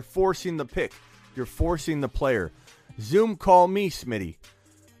question, you're forcing the pick. You're forcing the player. Zoom call me, Smitty.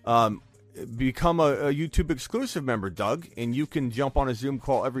 Become a YouTube exclusive member, Doug, and you can jump on a Zoom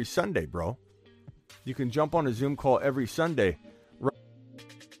call every Sunday, bro. You can jump on a Zoom call every Sunday.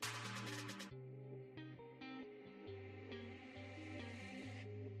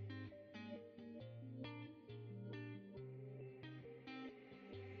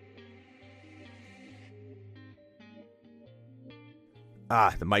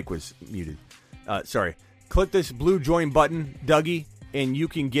 The mic was muted. Sorry. Click this blue join button, Dougie, and you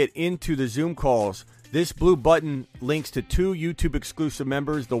can get into the Zoom calls. This blue button links to 2 YouTube exclusive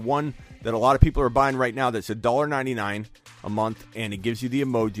members. The one that a lot of people are buying right now that's $1.99 a month, and it gives you the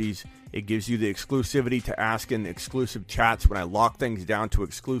emojis. It gives you the exclusivity to ask in exclusive chats when I lock things down to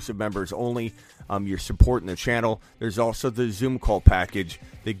exclusive members only. You're supporting the channel. There's also the Zoom call package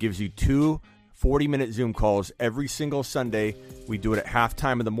that gives you 2 40-minute Zoom calls every single Sunday. We do it at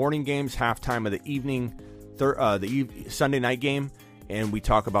halftime of the morning games, halftime of the evening, Sunday night game, and we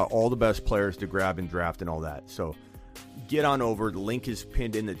talk about all the best players to grab and draft and all that. So get on over. The link is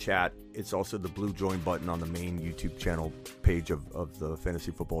pinned in the chat. It's also the blue join button on the main YouTube channel page of the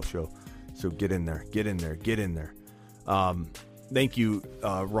Fantasy Football Show. So get in there. Get in there. Get in there. Thank you,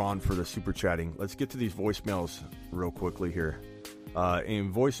 Ron, for the super chatting. Let's get to these voicemails real quickly here.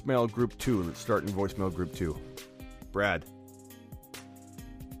 In voicemail group 2, let's start in voicemail group 2. Brad.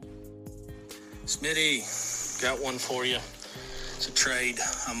 Smitty, got one for you. It's a trade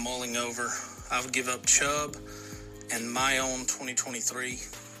I'm mulling over. I would give up Chubb and my own 2023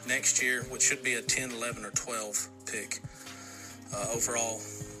 next year, which should be a 10, 11, or 12 pick overall.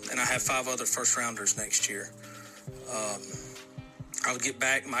 And I have 5 other first rounders next year. I would get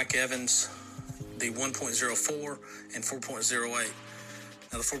back Mike Evans, the 1.04 and 4.08.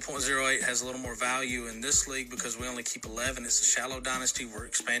 Now, the 4.08 has a little more value in this league because we only keep 11. It's a shallow dynasty. We're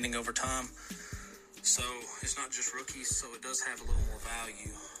expanding over time. So it's not just rookies, so it does have a little more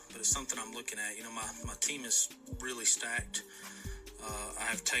value. But it's something I'm looking at. My team is really stacked. I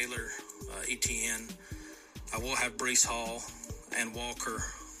have Taylor, ETN. I will have Breece Hall and Walker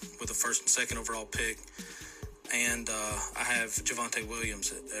with the first and second overall pick. And I have Javonte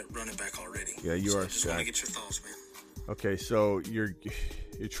Williams at running back already. Yeah, you are. Just want to get your thoughts, man. Okay, so you're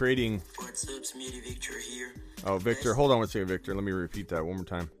trading. What's up, Smitty? Victor here. Oh, Victor, hold on one second, Victor. Let me repeat that one more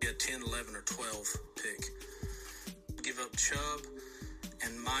time. A 10, 11, or 12 pick. Give up Chubb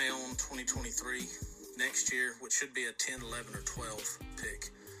and my own 2023 next year, which should be a 10, 11, or 12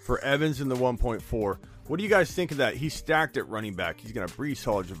 pick. For Evans in the 1.4. What do you guys think of that? He's stacked at running back. He's got Breece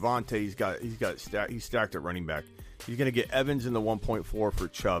Hall, Javonte. He's stacked at running back. He's going to get Evans in the 1.4 for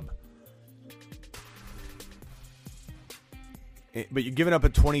Chubb. But you're giving up a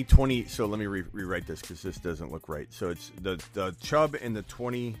 2020. So let me rewrite this because this doesn't look right. So it's the Chubb in the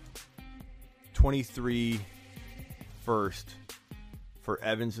 2023 first for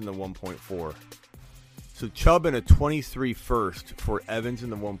Evans in the 1.4. So Chubb in a 23 first for Evans in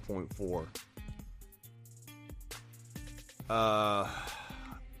the 1.4.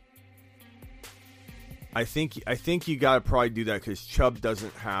 I think you got to probably do that because Chubb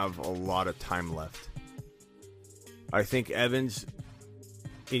doesn't have a lot of time left. I think Evans,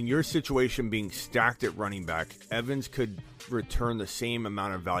 in your situation being stacked at running back, Evans could return the same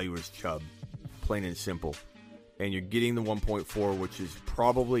amount of value as Chubb, plain and simple. And you're getting the 1.4, which is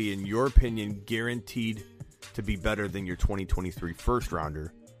probably, in your opinion, guaranteed to be better than your 2023 first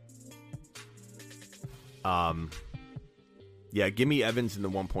rounder. Yeah, give me Evans in the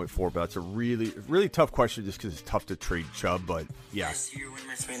 1.4, but that's a really, really tough question just because it's tough to trade Chubb, but yeah. Last year when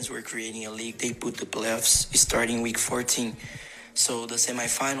my friends were creating a league, they put the playoffs starting week 14. So the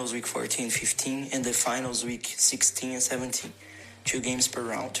semifinals week 14, 15, and the finals week 16 and 17. 2 games per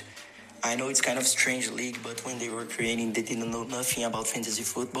round. I know it's kind of strange league, but when they were creating, they didn't know nothing about fantasy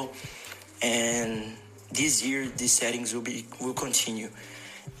football. And this year, these settings will continue.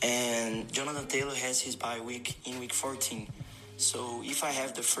 And Jonathan Taylor has his bye week in week 14. So if I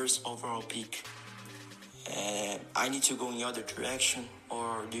have the first overall pick, I need to go in the other direction,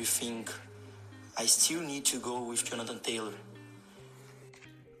 or do you think I still need to go with Jonathan Taylor?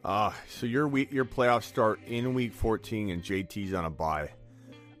 So your playoffs start in week 14 and JT's on a bye.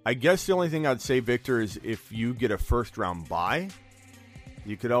 I guess the only thing I'd say, Victor, is if you get a first round bye,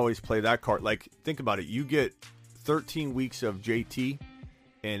 you could always play that card. Like, think about it. You get 13 weeks of JT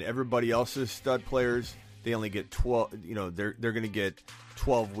and everybody else's stud players. they only get 12. You know, they're going to get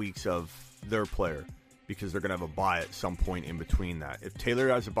 12 weeks of their player because they're going to have a bye at some point in between that. If Taylor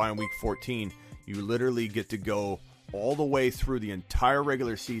has a bye in week 14, you literally get to go all the way through the entire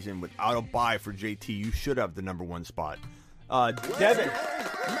regular season without a bye for JT. You should have the number 1 spot. Devin,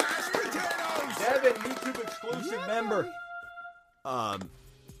 YouTube exclusive member.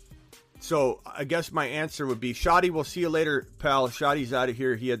 So I guess my answer would be, Shoddy, we'll see you later, pal. Shoddy's out of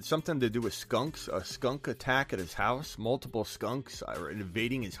here. He had something to do with skunks, a skunk attack at his house. Multiple skunks are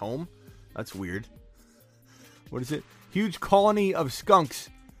invading his home. That's weird. What is it? Huge colony of skunks.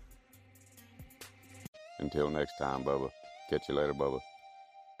 Until next time, Bubba. Catch you later, Bubba.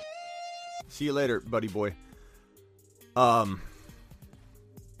 See you later, buddy boy. I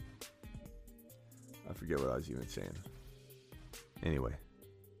forget what I was even saying. Anyway.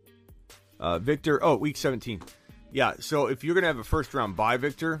 Victor, week 17. Yeah, so if you're going to have a first-round bye,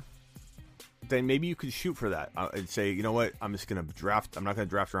 Victor, then maybe you could shoot for that and say, you know what, I'm just going to draft. I'm not going to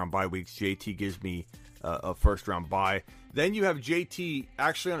draft around bye weeks. JT gives me a first-round bye. Then you have JT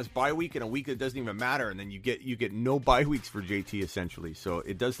actually on his bye week in a week that doesn't even matter, and then you get no bye weeks for JT, essentially. So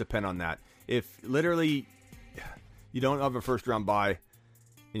it does depend on that. If literally you don't have a first-round bye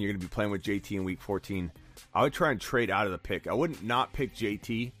and you're going to be playing with JT in week 14, I would try and trade out of the pick. I wouldn't not pick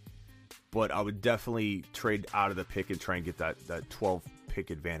JT, but I would definitely trade out of the pick and try and get that 12 pick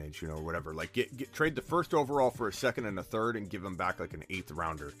advantage, or whatever. Like trade the first overall for a second and a third and give him back like an 8th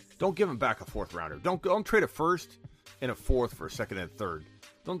rounder. Don't give him back a 4th rounder. Don't trade a first and a 4th for a second and a third.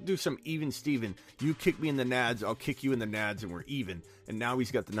 Don't do some even Steven. You kick me in the nads, I'll kick you in the nads, and we're even. And now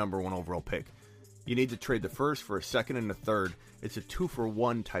he's got the number 1 overall pick. You need to trade the first for a second and a third. It's a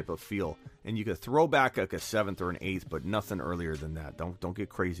 2-for-1 type of feel. And you could throw back like a 7th or an 8th, but nothing earlier than that. Don't get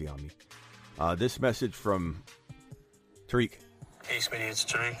crazy on me. This message from Tariq. Hey, Smitty, it's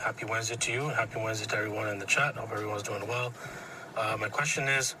Tariq. Happy Wednesday to you, and happy Wednesday to everyone in the chat. Hope everyone's doing well. My question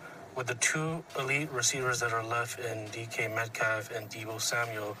is, with the 2 elite receivers that are left in DK Metcalf and Deebo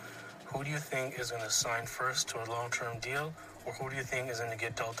Samuel, who do you think is going to sign first to a long-term deal, or who do you think is going to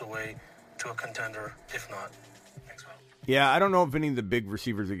get dealt away to a contender, if not? Thanks, man. Yeah, I don't know if any of the big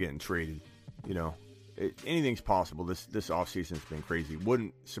receivers are getting traded. Anything's possible. This offseason's been crazy.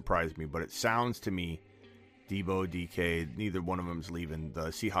 Wouldn't surprise me, but it sounds to me, Deebo, DK, neither one of them's leaving. The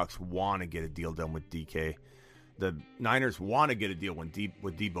Seahawks want to get a deal done with DK. The Niners want to get a deal with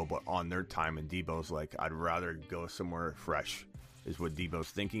Deebo, but on their time, and Deebo's like, I'd rather go somewhere fresh, is what Deebo's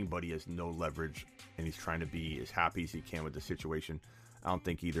thinking, but he has no leverage, and he's trying to be as happy as he can with the situation. I don't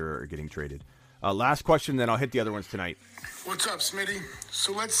think either are getting traded. Last question, then I'll hit the other ones tonight. What's up, Smitty?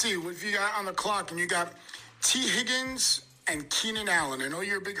 So let's see. What you got on the clock? And you got T. Higgins and Keenan Allen. I know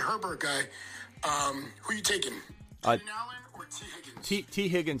you're a big Herbert guy. Who are you taking? Keenan Allen or T. Higgins? T.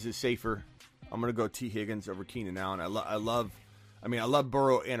 Higgins is safer. I'm going to go T. Higgins over Keenan Allen. I love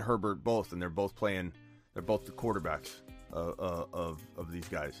Burrow and Herbert both, and they're both the quarterbacks of these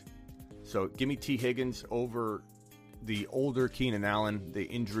guys. So give me T. Higgins over the older Keenan Allen, the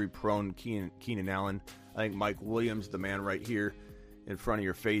injury-prone Keenan Allen. I think Mike Williams, the man right here in front of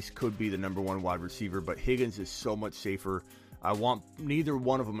your face, could be the number 1 wide receiver, but Higgins is so much safer. I want neither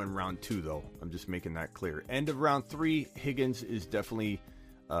one of them in round 2, though. I'm just making that clear. End of round 3, Higgins is definitely,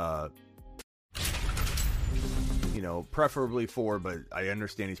 preferably 4, but I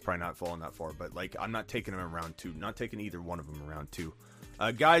understand he's probably not falling that far. But, I'm not taking him in round 2. Not taking either one of them in round 2.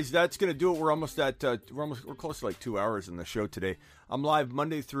 Guys, that's going to do it. We're almost we're close to 2 hours in the show today. I'm live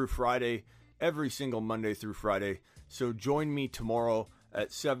Monday through Friday, every single Monday through Friday. So join me tomorrow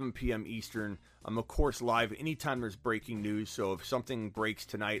at 7 p.m. Eastern. I'm, of course, live anytime there's breaking news. So if something breaks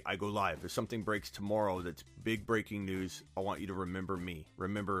tonight, I go live. If something breaks tomorrow that's big breaking news, I want you to remember me.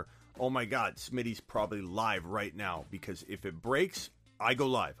 Remember, oh my God, Smitty's probably live right now. Because if it breaks, I go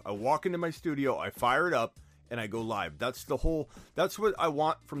live. I walk into my studio, I fire it up, and I go live. That's what I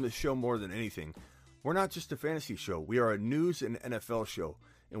want from the show more than anything. We're not just a fantasy show. We are a news and NFL show.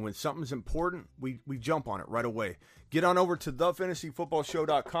 And when something's important, we jump on it right away. Get on over to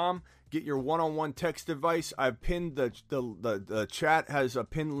thefantasyfootballshow.com. Get your one-on-one text device. I've pinned the chat has a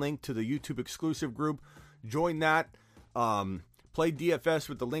pinned link to the YouTube exclusive group. Join that. Play DFS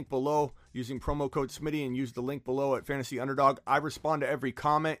with the link below using promo code Smitty and use the link below at Fantasy Underdog. I respond to every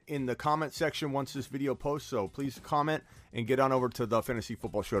comment in the comment section once this video posts, so please comment and get on over to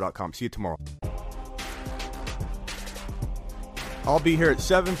thefantasyfootballshow.com. See you tomorrow. I'll be here at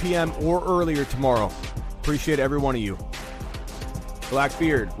 7 p.m. or earlier tomorrow. Appreciate every one of you.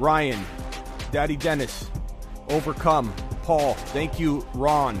 Blackbeard, Ryan, Daddy Dennis, Overcome, Paul, thank you,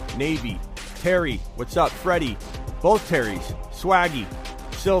 Ron, Navy, Terry, what's up, Freddie, both Terrys, Swaggy,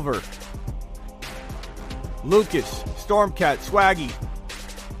 Silver, Lucas, Stormcat, Swaggy.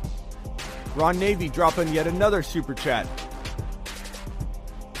 Ron Navy dropping yet another super chat.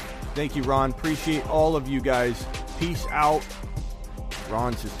 Thank you, Ron. Appreciate all of you guys. Peace out.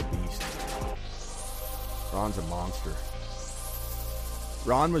 Ron's just a beast. Ron's a monster.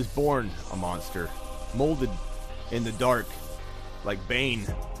 Ron was born a monster. Molded in the dark. Like Bane.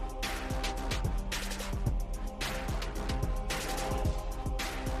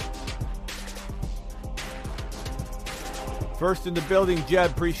 First in the building,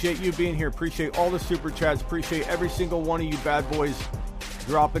 Jeb. Appreciate you being here. Appreciate all the super chats. Appreciate every single one of you bad boys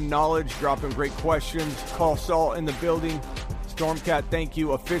dropping knowledge, dropping great questions. Call Saul in the building. Stormcat, thank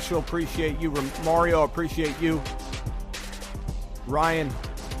you. Official, appreciate you. Mario, appreciate you. Ryan,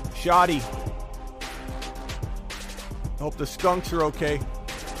 Shoddy. Hope the skunks are okay.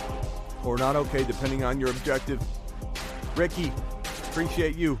 Or not okay, depending on your objective. Ricky,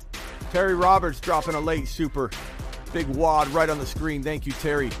 appreciate you. Terry Roberts dropping a late super. Big wad right on the screen. Thank you,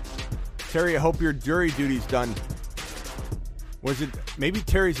 Terry. Terry, I hope your jury duty's done. Was it, maybe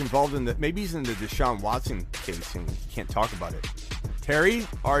Terry's involved in the, maybe he's in the Deshaun Watson case and he can't talk about it. Terry,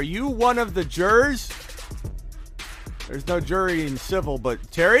 are you one of the jurors? There's no jury in civil,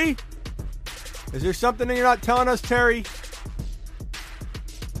 but Terry? Is there something that you're not telling us, Terry?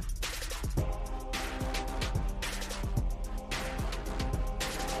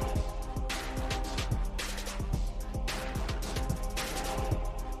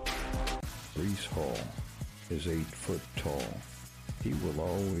 Brees Hall is 8 foot tall. He will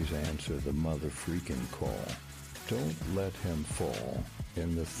always answer the mother freaking call. Don't let him fall.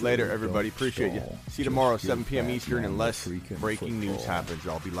 In the later, everybody. Appreciate you. See you tomorrow, 7 p.m. Eastern, unless breaking news happens.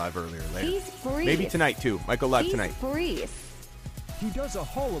 I'll be live earlier later. He's Brees. Maybe tonight, too. Might go live tonight. Brees. He does a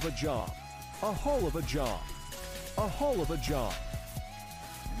whole of a job. A whole of a job. A whole of a job.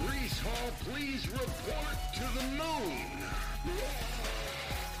 Brees Hall, please report to the moon.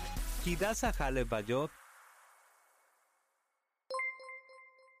 He does a jale bayot.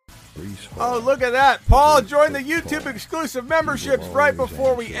 Oh, look at that. Paul joined the YouTube exclusive memberships right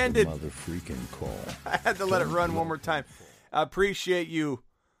before we ended. I had to let it run one more time. I appreciate you,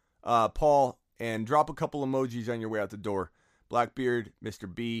 Paul, and drop a couple emojis on your way out the door. Blackbeard,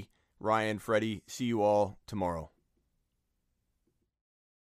 Mr. B, Ryan, Freddie, see you all tomorrow.